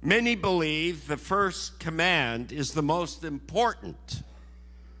 Many believe the first command is the most important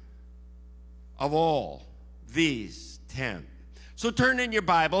of all these 10. So turn in your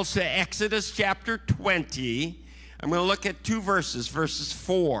Bibles to Exodus chapter 20. I'm going to look at 2 verses, verses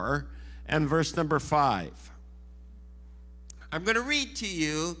 4 and verse number 5. I'm going to read to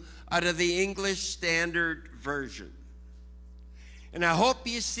you out of the English Standard Version. And I hope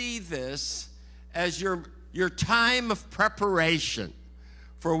you see this as your time of preparation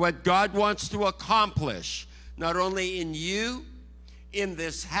for what God wants to accomplish, not only in you, in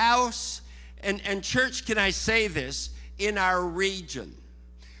this house, and church, can I say this, in our region.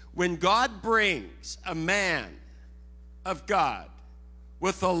 When God brings a man of God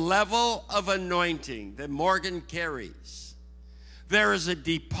with a level of anointing that Morgan carries, there is a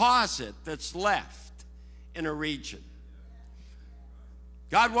deposit that's left in a region.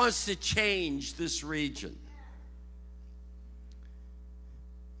 God wants to change this region.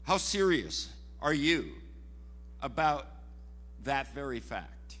 How serious are you about that very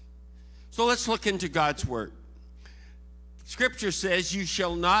fact? So let's look into God's word. Scripture says, you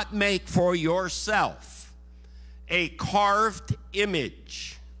shall not make for yourself a carved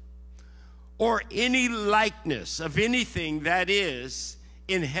image or any likeness of anything that is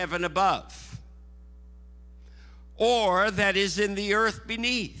in heaven above, or that is in the earth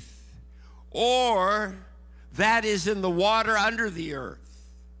beneath, or that is in the water under the earth.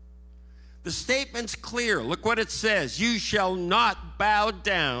 The statement's clear. Look what it says. You shall not bow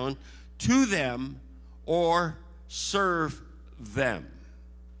down to them or serve them.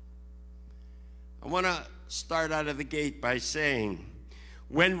 I want to start out of the gate by saying,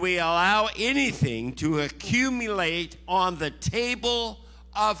 when we allow anything to accumulate on the table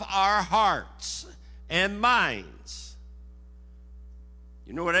of our hearts and minds,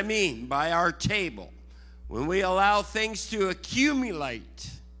 you know what I mean by our table. When we allow things to accumulate,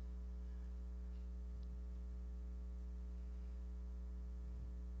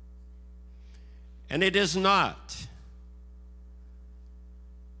 and it is not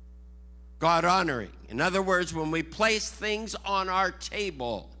God honoring. In other words, when we place things on our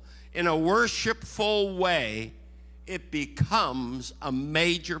table in a worshipful way, it becomes a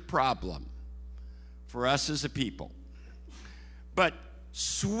major problem for us as a people. But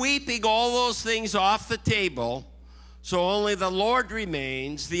sweeping all those things off the table so only the Lord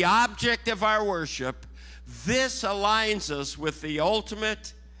remains, the object of our worship, this aligns us with the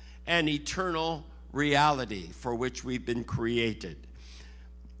ultimate and eternal reality for which we've been created.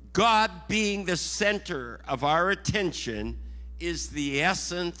 God being the center of our attention is the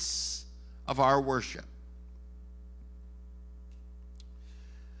essence of our worship.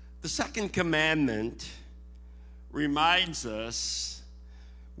 The second commandment reminds us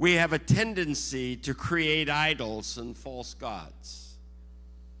we have a tendency to create idols and false gods.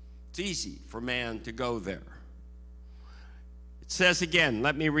 It's easy for man to go there. It says again,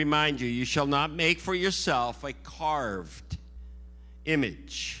 let me remind you, you shall not make for yourself a carved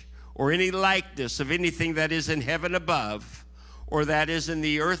image or any likeness of anything that is in heaven above, or that is in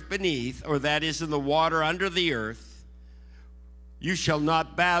the earth beneath, or that is in the water under the earth. You shall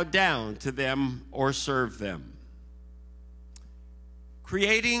not bow down to them or serve them.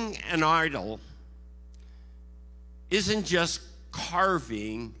 Creating an idol isn't just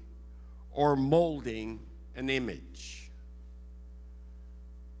carving or molding an image.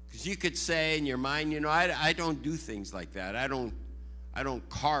 Because you could say in your mind, you know, I don't do things like that. I don't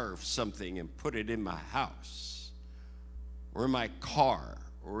carve something and put it in my house or in my car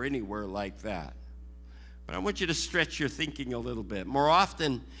or anywhere like that. But I want you to stretch your thinking a little bit. More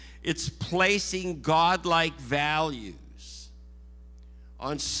often, it's placing godlike values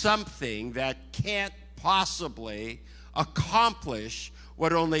on something that can't possibly accomplish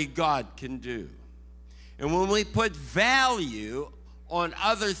what only God can do. And when we put value on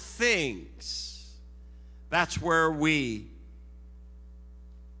other things, that's where we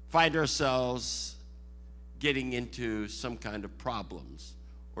find ourselves getting into some kind of problems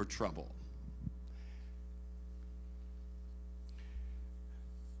or trouble.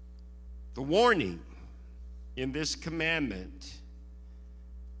 The warning in this commandment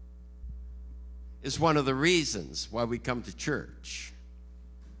is one of the reasons why we come to church.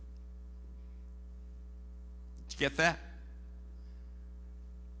 Did you get that?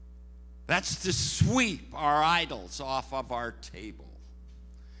 That's to sweep our idols off of our table.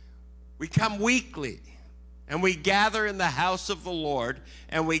 We come weekly and we gather in the house of the Lord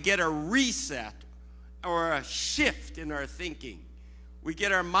and we get a reset or a shift in our thinking. We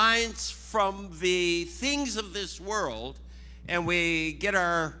get our minds from the things of this world and we get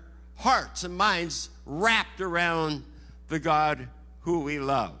our hearts and minds wrapped around the God who we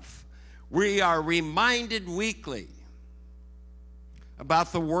love. We are reminded weekly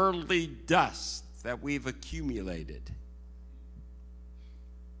about the worldly dust that we've accumulated.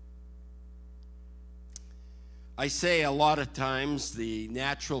 I say a lot of times the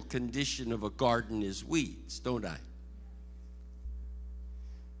natural condition of a garden is weeds, don't I?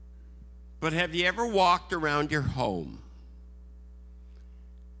 But have you ever walked around your home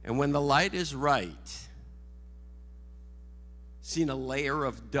and when the light is right, seen a layer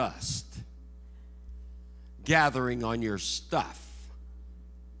of dust gathering on your stuff?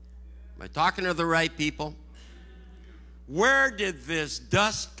 Am I talking to the right people? Where did this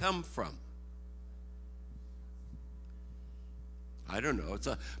dust come from? I don't know. It's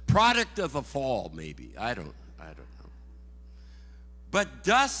a product of the fall, maybe. I don't know. But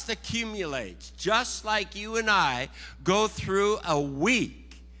dust accumulates, just like you and I go through a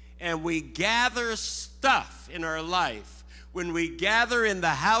week and we gather stuff in our life. When we gather in the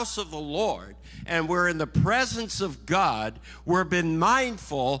house of the Lord and we're in the presence of God, we're being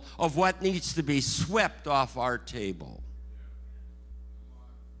mindful of what needs to be swept off our table.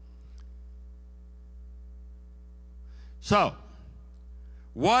 So,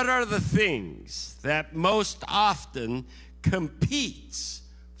 what are the things that most often competes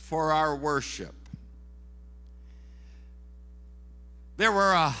for our worship? There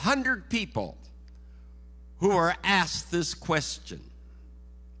were 100 people who were asked this question.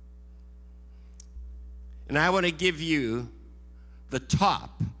 And I want to give you the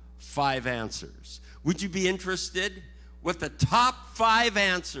top 5 answers. Would you be interested what the top 5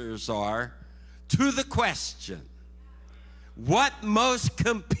 answers are to the question, what most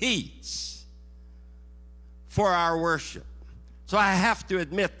competes for our worship? So I have to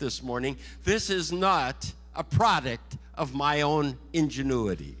admit this morning, this is not a product of my own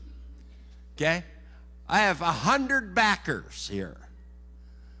ingenuity, okay? I have 100 backers here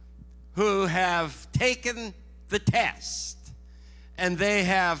who have taken the test, and they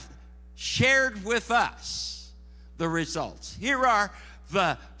have shared with us the results. Here are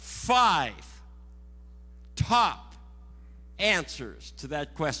the 5 top answers to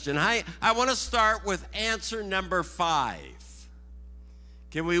that question. I want to start with answer number 5.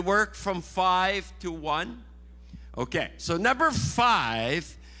 Can we work from 5 to 1? Okay, so number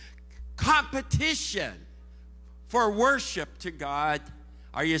 5, competition for worship to God.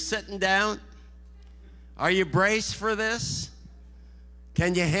 Are you sitting down? Are you braced for this?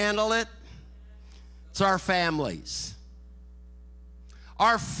 Can you handle it? It's our families.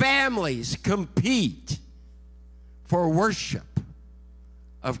 Our families compete for worship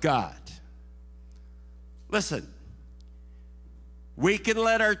of God. Listen, we can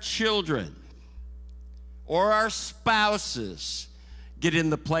let our children or our spouses get in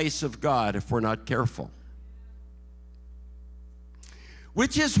the place of God if we're not careful.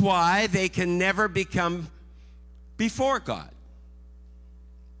 Which is why they can never become before God.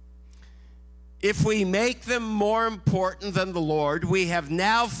 If we make them more important than the Lord, we have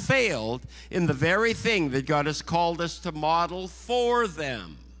now failed in the very thing that God has called us to model for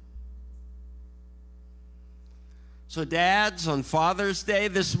them. So dads, on Father's Day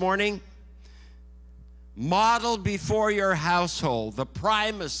this morning, model before your household the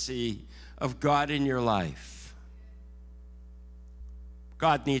primacy of God in your life.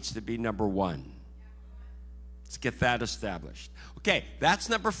 God needs to be number 1. Let's get that established. Okay, that's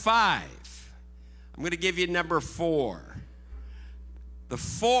number 5. I'm going to give you number 4. The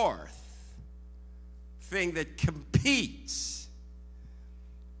 4th thing that competes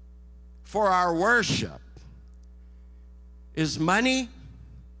for our worship is money.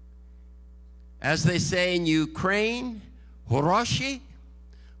 As they say in Ukraine, horoshi,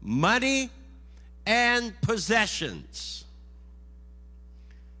 money and possessions.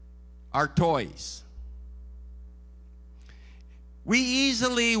 Our toys. We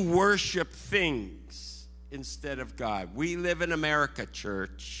easily worship things instead of God. We live in America,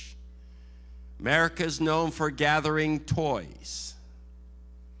 church. America is known for gathering toys.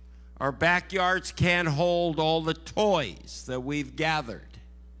 Our backyards can't hold all the toys that we've gathered.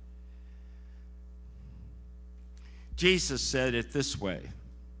 Jesus said it this way: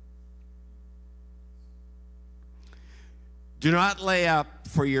 do not lay up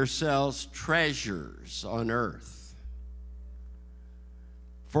for yourselves treasures on earth.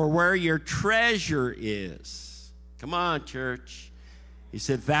 For where your treasure is, come on, church, he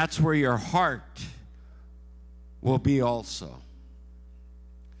said, that's where your heart will be also.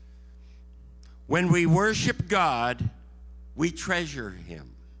 When we worship God, we treasure him.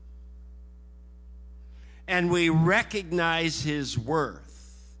 And we recognize his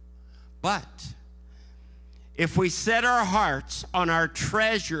worth. But if we set our hearts on our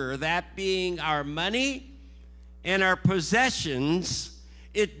treasure, that being our money and our possessions,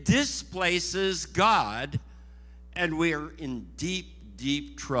 it displaces God, and we are in deep,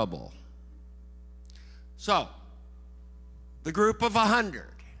 deep trouble. So, the group of 100,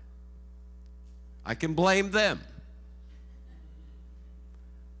 I can blame them.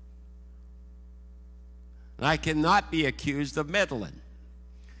 And I cannot be accused of meddling.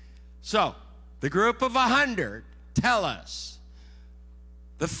 So, the group of 100 tell us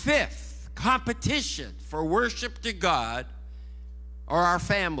the 5th competition for worship to God are our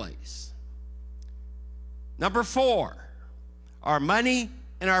families. Number 4, our money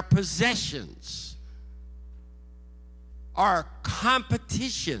and our possessions. Our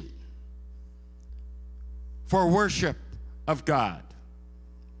competition for worship of God.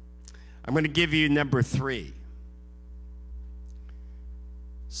 I'm going to give you number 3.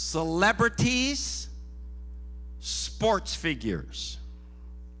 Celebrities, sports figures.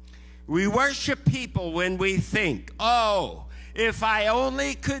 We worship people when we think, oh, if I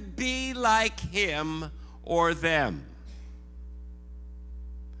only could be like him or them.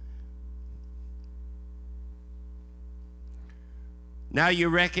 Now you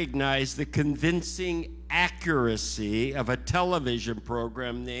recognize the convincing accuracy of a television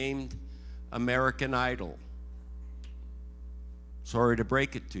program named American Idol. Sorry to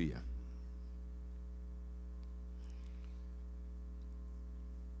break it to you.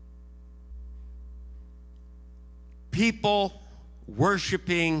 People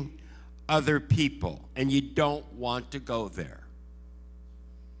worshiping other people, and you don't want to go there.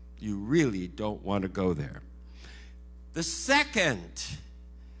 You really don't want to go there. The second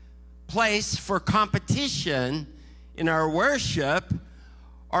place for competition in our worship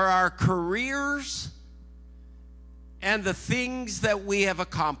are our careers and the things that we have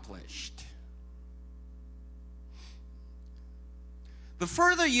accomplished. The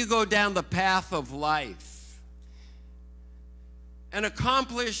further you go down the path of life and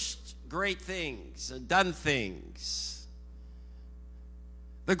accomplished great things and done things,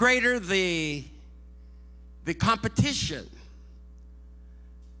 the greater the competition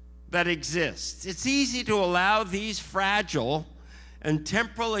that exists. It's easy to allow these fragile and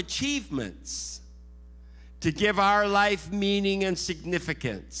temporal achievements to give our life meaning and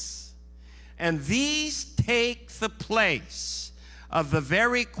significance. And these take the place of the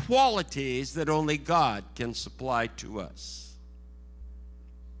very qualities that only God can supply to us.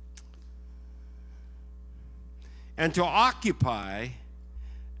 And to occupy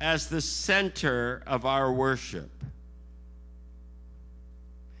as the center of our worship.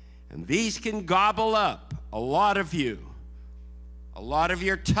 And these can gobble up a lot of you, a lot of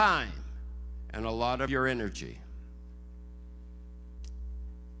your time, and a lot of your energy.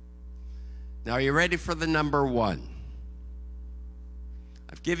 Now, are you ready for the number one?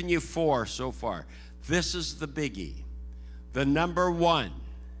 I've given you 4 so far. This is the biggie. The number one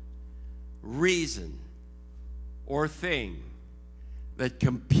reason or thing that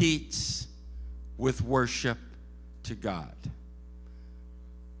competes with worship to God.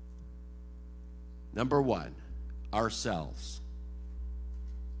 Number one, ourselves.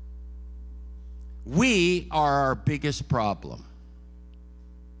 We are our biggest problem.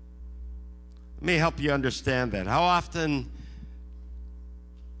 Let me help you understand that. How often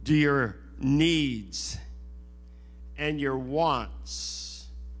do your needs and your wants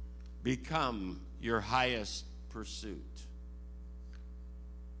become your highest pursuit?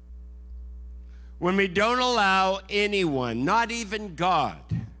 When we don't allow anyone, not even God,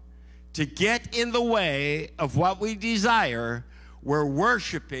 to get in the way of what we desire, we're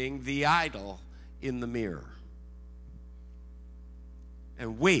worshiping the idol in the mirror.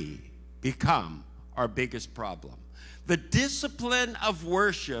 And we become our biggest problem. The discipline of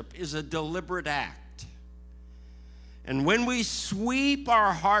worship is a deliberate act. And when we sweep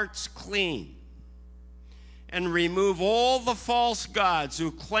our hearts clean and remove all the false gods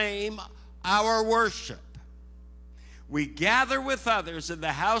who claim our worship, we gather with others in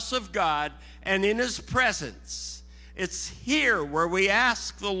the house of God and in His presence. It's here where we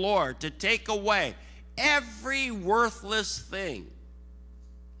ask the Lord to take away every worthless thing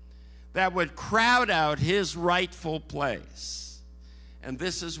that would crowd out His rightful place. And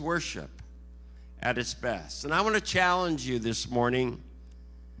this is worship at its best. And I want to challenge you this morning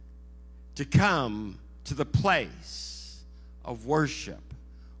to come to the place of worship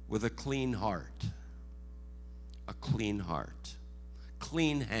with a clean heart. A clean heart.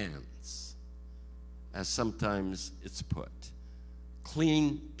 Clean hands, as sometimes it's put.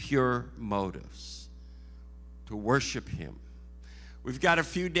 Clean, pure motives to worship Him. We've got a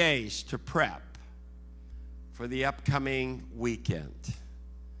few days to prep for the upcoming weekend.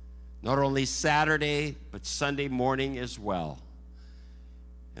 Not only Saturday, but Sunday morning as well.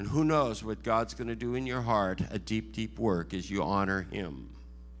 And who knows what God's going to do in your heart, a deep, deep work as you honor Him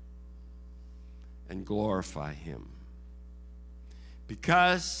and glorify Him.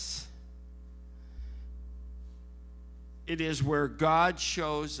 Because it is where God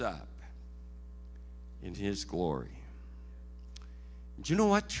shows up in His glory. Do you know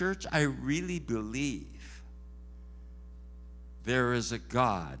what, church? I really believe there is a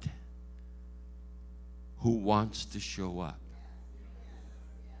God who wants to show up.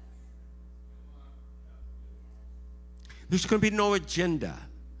 There's going to be no agenda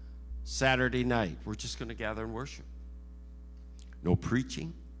Saturday night. We're just going to gather and worship. No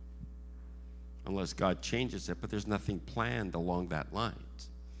preaching, unless God changes it, but there's nothing planned along that line.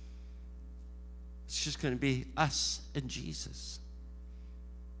 It's just going to be us and Jesus.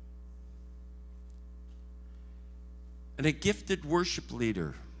 And a gifted worship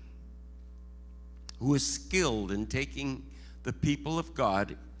leader who is skilled in taking the people of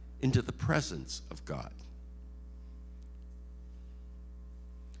God into the presence of God.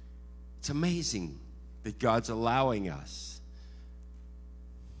 It's amazing that God's allowing us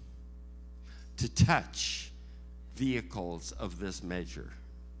to touch vehicles of this measure.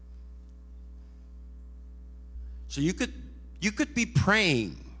 So you could be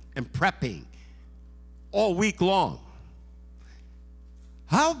praying and prepping all week long.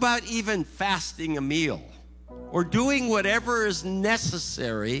 How about even fasting a meal or doing whatever is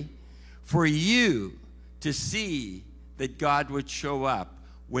necessary for you to see that God would show up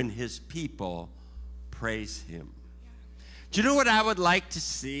when His people praise Him? Do you know what I would like to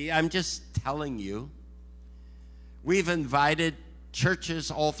see? I'm just telling you. We've invited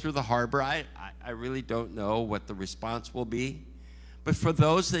churches all through the harbor. I really don't know what the response will be. But for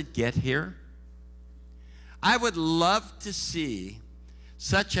those that get here, I would love to see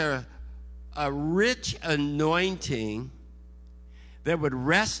such a rich anointing that would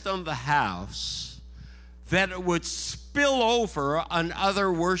rest on the house that it would spill over on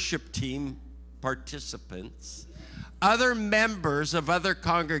other worship team participants, other members of other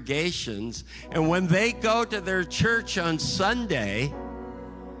congregations, and when they go to their church on Sunday,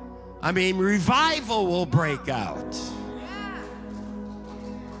 I mean, revival will break out.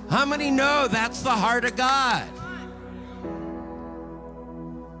 How many know that's the heart of God?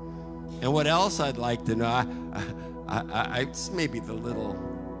 And what else I'd like to know, it's maybe the little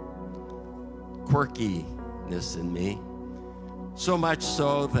quirkiness in me, so much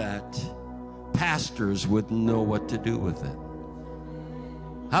so that pastors wouldn't know what to do with it.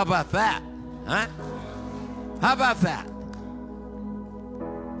 How about that? Huh? How about that?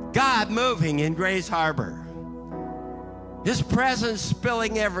 God moving in Grays Harbor. His presence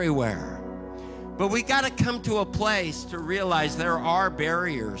spilling everywhere. But we got to come to a place to realize there are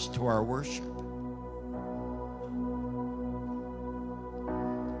barriers to our worship.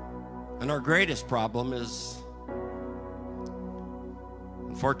 And our greatest problem is,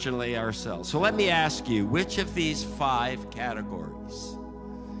 unfortunately, ourselves. So let me ask you, which of these 5 categories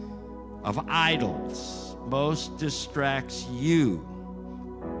of idols most distracts you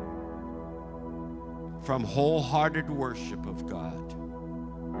from wholehearted worship of God?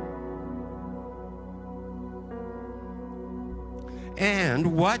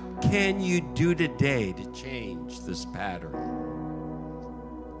 And what can you do today to change this pattern?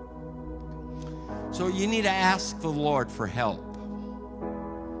 So you need to ask the Lord for help.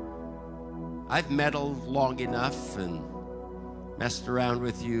 I've meddled long enough and messed around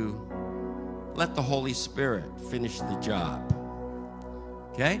with you. Let the Holy Spirit finish the job.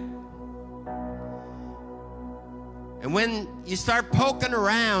 Okay? And when you start poking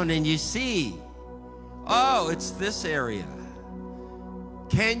around and you see, oh, it's this area.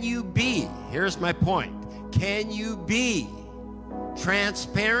 Can you be, here's my point, can you be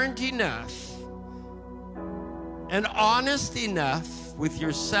transparent enough and honest enough with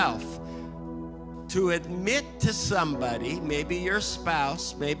yourself to admit to somebody, maybe your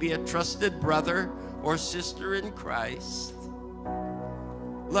spouse, maybe a trusted brother or sister in Christ,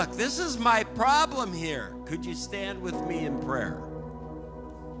 look, this is my problem here. Could you stand with me in prayer?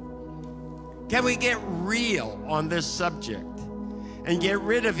 Can we get real on this subject and get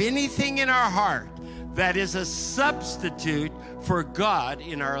rid of anything in our heart that is a substitute for God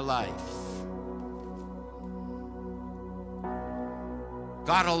in our life?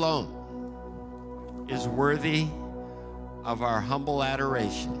 God alone is worthy of our humble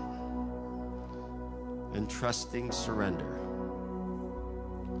adoration and trusting surrender.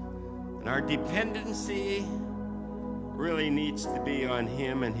 And our dependency really needs to be on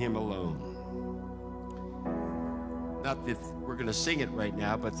Him and Him alone. Not that we're going to sing it right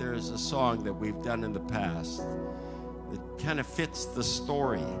now, but there's a song that we've done in the past that kind of fits the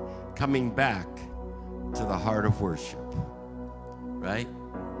story, coming back to the heart of worship, right?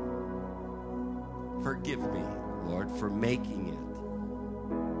 Forgive me, Lord, for making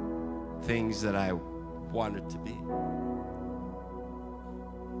it things that I want it to be.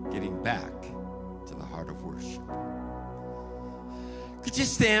 Getting back to the heart of worship. Could you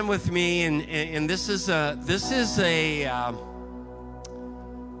stand with me? And this is a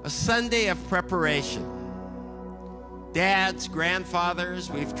Sunday of preparation. Dads,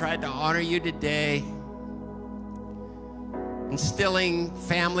 grandfathers, we've tried to honor you today, instilling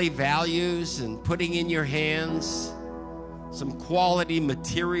family values and putting in your hands some quality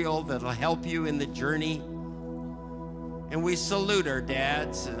material that'll help you in the journey. And we salute our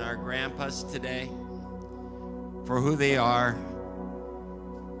dads and our grandpas today for who they are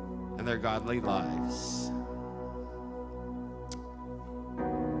and their godly lives.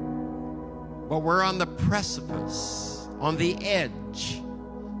 But we're on the precipice, on the edge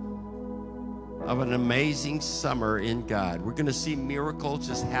of an amazing summer in God. We're going to see miracles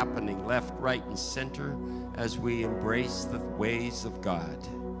just happening left, right, and center as we embrace the ways of God.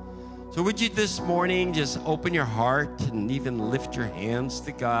 So would you this morning just open your heart and even lift your hands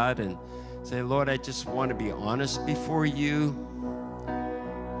to God and say, Lord, I just want to be honest before you.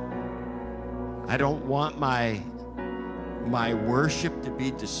 I don't want my worship to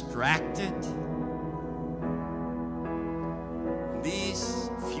be distracted. These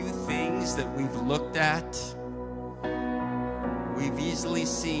few things that we've looked at, we've easily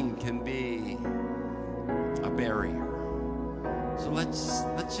seen can be a barrier. So let's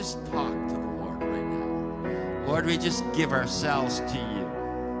just talk to the Lord right now. Lord, we just give ourselves to you.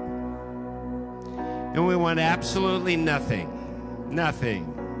 And we want absolutely nothing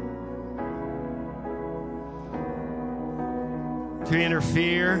to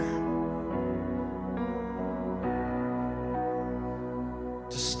interfere,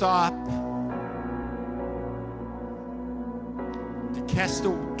 to stop,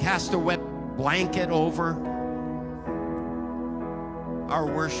 cast a wet blanket over our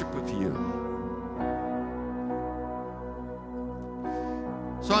worship of you.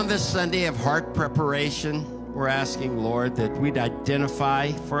 So on this Sunday of heart preparation, we're asking, Lord, that we'd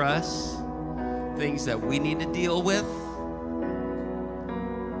identify for us things that we need to deal with,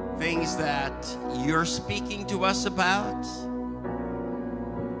 things that you're speaking to us about,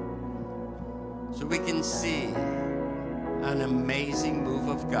 so we can see an amazing move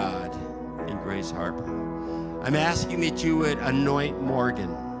of God in Grace Harbor. I'm asking that you would anoint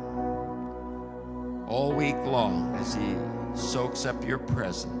Morgan all week long as he soaks up your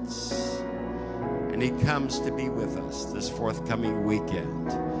presence and he comes to be with us this forthcoming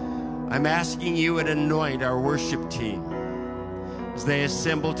weekend. I'm asking you to anoint our worship team as they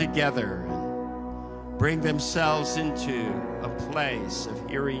assemble together and bring themselves into a place of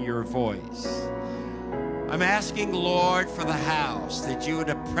hearing your voice. I'm asking, Lord, for the house, that you would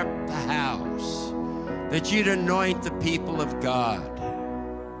prep the house, that you'd anoint the people of God,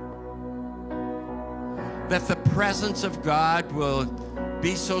 that the presence of God will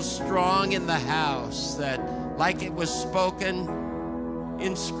be so strong in the house that, like it was spoken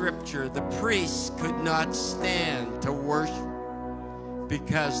in Scripture, the priests could not stand to worship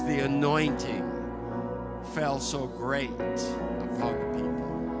because the anointing fell so great upon the people.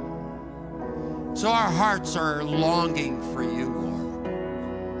 So our hearts are longing for you, Lord.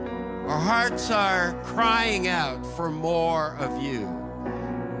 Our hearts are crying out for more of you.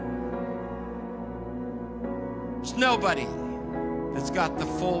 There's nobody that's got the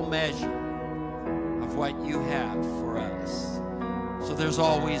full measure of what you have for us. So there's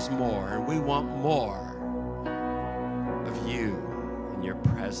always more, and we want more of you and your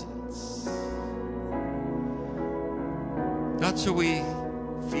presence. Not so we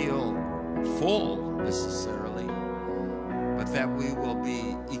feel full necessarily, but that we will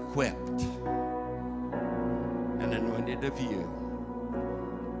be equipped and anointed of you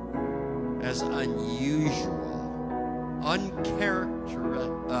as unusual,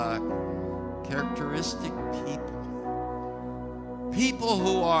 uncharacteristic people. People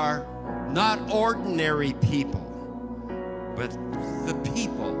who are not ordinary people, but the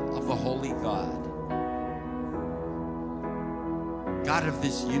people of the Holy God. God of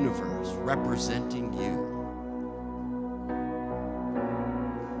this universe, representing you.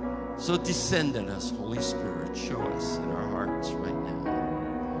 So descend on us, Holy Spirit. Show us in our hearts right now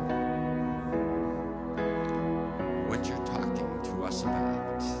what you're talking to us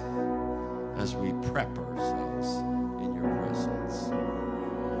about as we prep ourselves in your presence.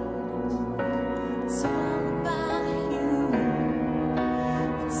 It's all about you.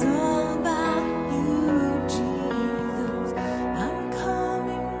 It's all about you, Jesus. I'm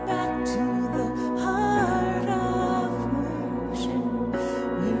coming back to the heart of worship,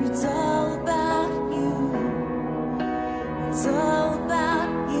 where it's all about you. It's all about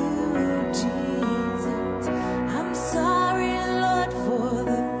you, Jesus. I'm sorry, Lord, for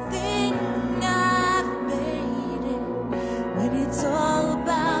the thing I've made it, when it's all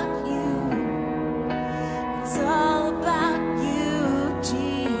about you. It's all about you,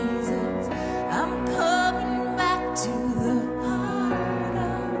 Jesus. I'm coming back to the heart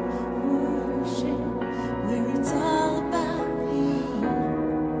of worship, where it's all about you.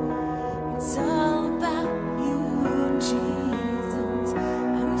 It's all about you, Jesus.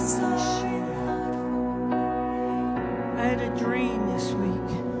 I'm sorry, Lord, I had a dream this week,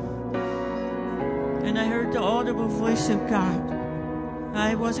 and I heard the audible voice of God.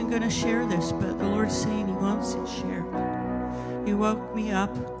 I wasn't going to share this, but the Lord's saying He wants it shared. He woke me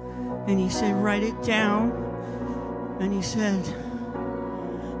up, and He said, write it down. And He said,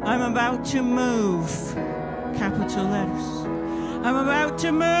 I'm about to move, capital letters. I'm about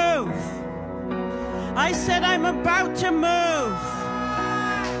to move. I said, I'm about to move.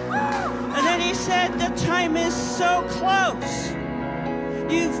 And then He said, the time is so close.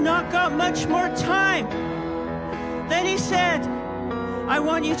 You've not got much more time. Then He said, I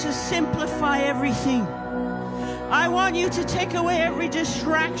want you to simplify everything. I want you to take away every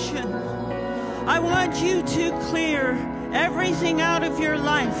distraction. I want you to clear everything out of your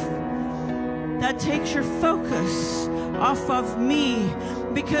life that takes your focus off of me,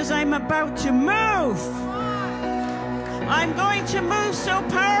 because I'm about to move. I'm going to move so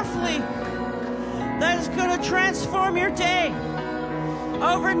powerfully that it's going to transform your day.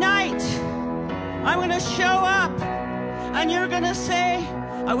 Overnight, I'm going to show up, and you're going to say,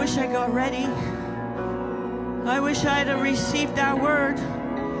 I wish I got ready. I wish I'd have received that word.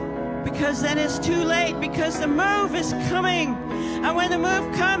 Because then it's too late, because the move is coming. And when the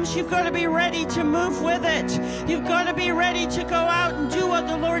move comes, you've got to be ready to move with it. You've got to be ready to go out and do what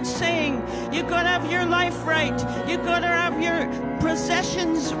the Lord's saying. You've got to have your life right. You've got to have your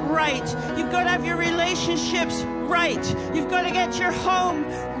possessions right. You've got to have your relationships right. You've got to get your home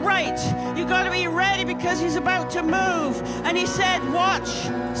right. You've got to be ready because he's about to move. And he said, watch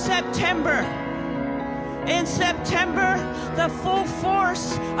September. In September, the full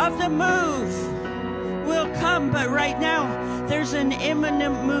force of the move will come. But right now, there's an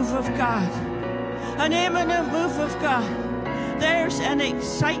imminent move of God. An imminent move of God. There's an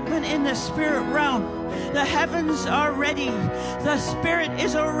excitement in the spirit realm. The heavens are ready. The Spirit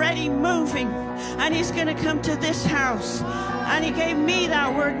is already moving. And he's going to come to this house. And he gave me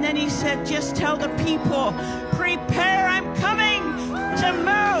that word. And then he said, just tell the people, prepare, I'm coming to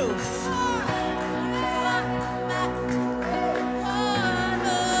move.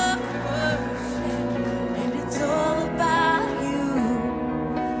 And it's all about you.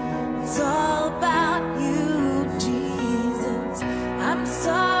 It's all about you, Jesus. I'm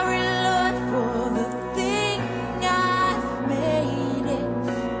sorry, Lord, for the thing I've made it.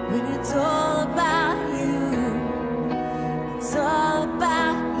 When it's all about you, it's all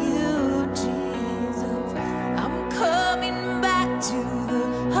about you, Jesus. I'm coming back to the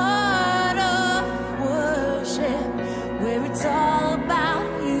heart of worship, where it's all about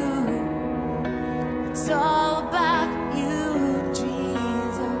you. It's all about you,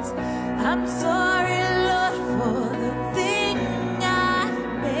 Jesus. I'm sorry, Lord, for the thing I've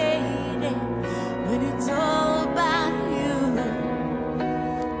made it. When it's all about you,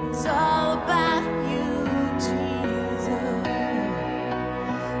 it's all about you, Jesus.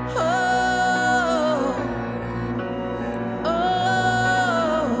 Oh, oh,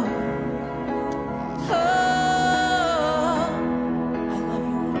 oh.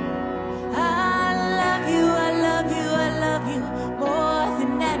 I love you, I love you, I love you more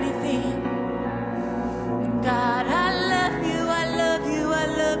than anything. God, I love you, I love you, I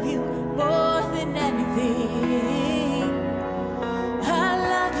love you more than anything. I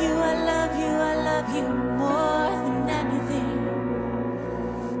love you, I love you, I love you more than anything.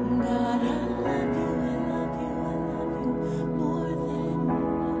 God, I love you, I love you, I love you more than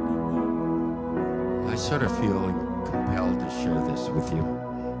anything. I sort of feel compelled to share this with you.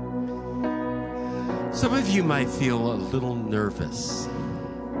 Some of you might feel a little nervous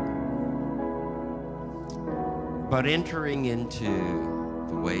about entering into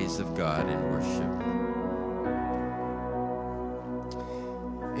the ways of God in worship.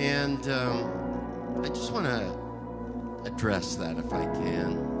 And I just want to address that if I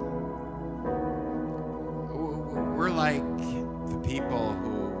can. We're like the people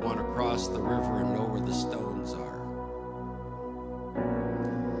who want to cross the river and know where the stones are,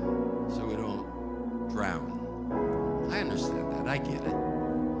 so we don't drown. I understand that. I get it.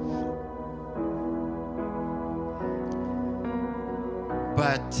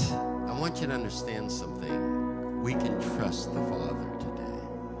 But I want you to understand something. We can trust the Father today.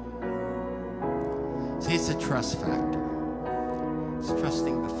 See, it's a trust factor. It's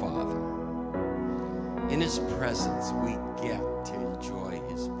trusting the Father. In His presence, we get to enjoy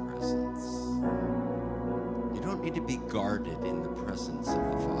His presence. You don't need to be guarded in the presence of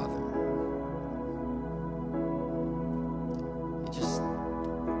the Father. You just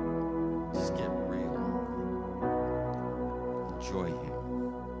get real. Enjoy Him.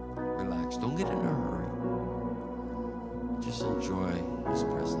 Relax. Don't get in a hurry. Just enjoy His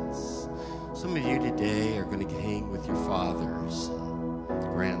presence. Some of you today are going to hang with your fathers,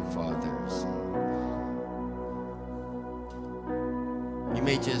 grandfathers. You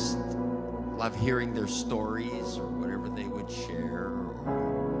may just love hearing their stories or whatever they would share,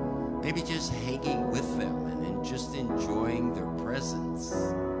 or maybe just hanging with them and just enjoying their presence.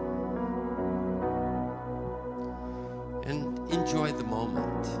 And enjoy the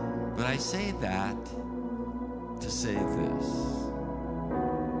moment. But I say that to say this.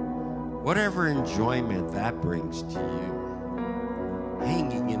 Whatever enjoyment that brings to you,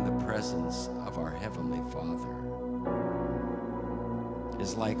 hanging in the presence of our Heavenly Father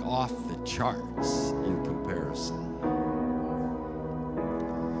is like off the charts in comparison.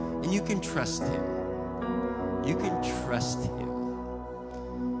 And you can trust Him. You can trust Him.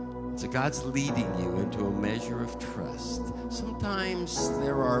 So God's leading you into a measure of trust. Sometimes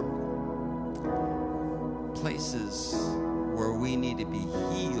there are places where we need to be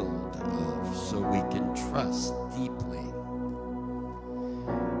healed of so we can trust deeply.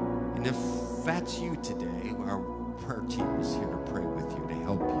 And if that's you today, our prayer team is here to pray with you to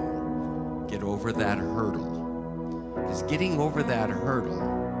help you get over that hurdle. Because getting over that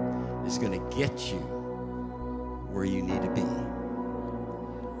hurdle is going to get you where you need to be.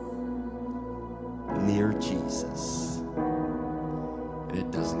 near Jesus. And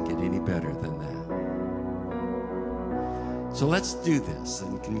it doesn't get any better than that. So let's do this.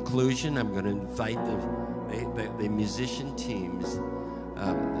 In conclusion, I'm going to invite the musician teams.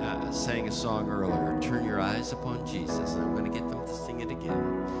 Sang a song earlier, Turn Your Eyes Upon Jesus. And I'm going to get them to sing it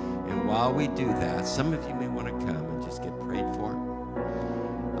again. And while we do that, some of you may want to come and just get prayed for.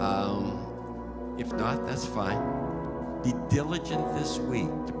 If not, that's fine. Be diligent this week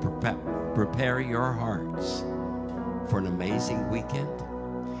to prepare your hearts for an amazing weekend.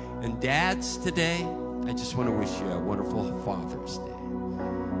 And dads, today, I just want to wish you a wonderful Father's Day.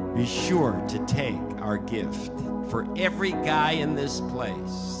 Be sure to take our gift. For every guy in this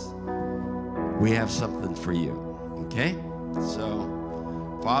place, we have something for you, okay? So,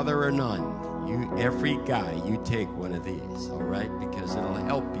 father or none, every guy, you take one of these, all right? Because it'll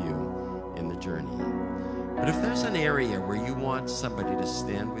help you in the journey. But if there's an area where you want somebody to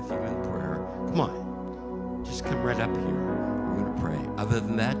stand with you in prayer, come on, just come right up here. We're going to pray. Other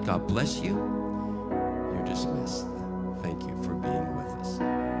than that, God bless you. You're dismissed. Thank you for being with us.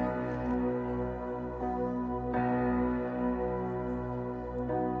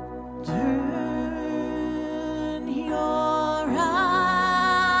 Turn your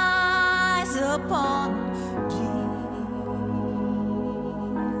eyes upon Jesus.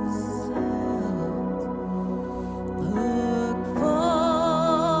 Look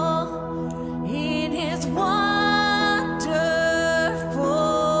for in His wonderful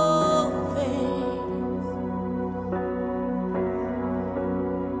face,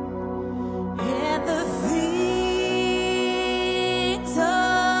 and the things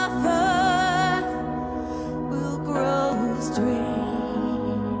of earth will grow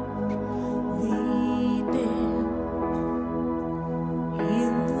strangely dim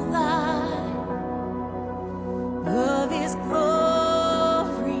in the light of His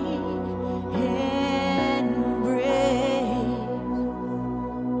glory and grace.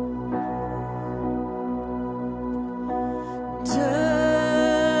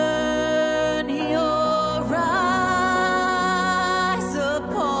 Turn your eyes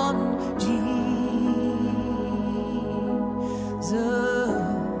upon Jesus.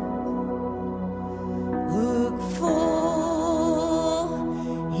 Look for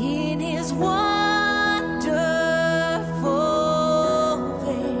in His wonderful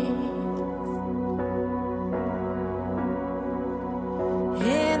face,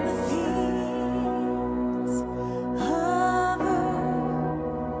 and the things of earth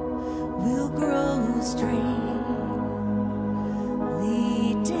will grow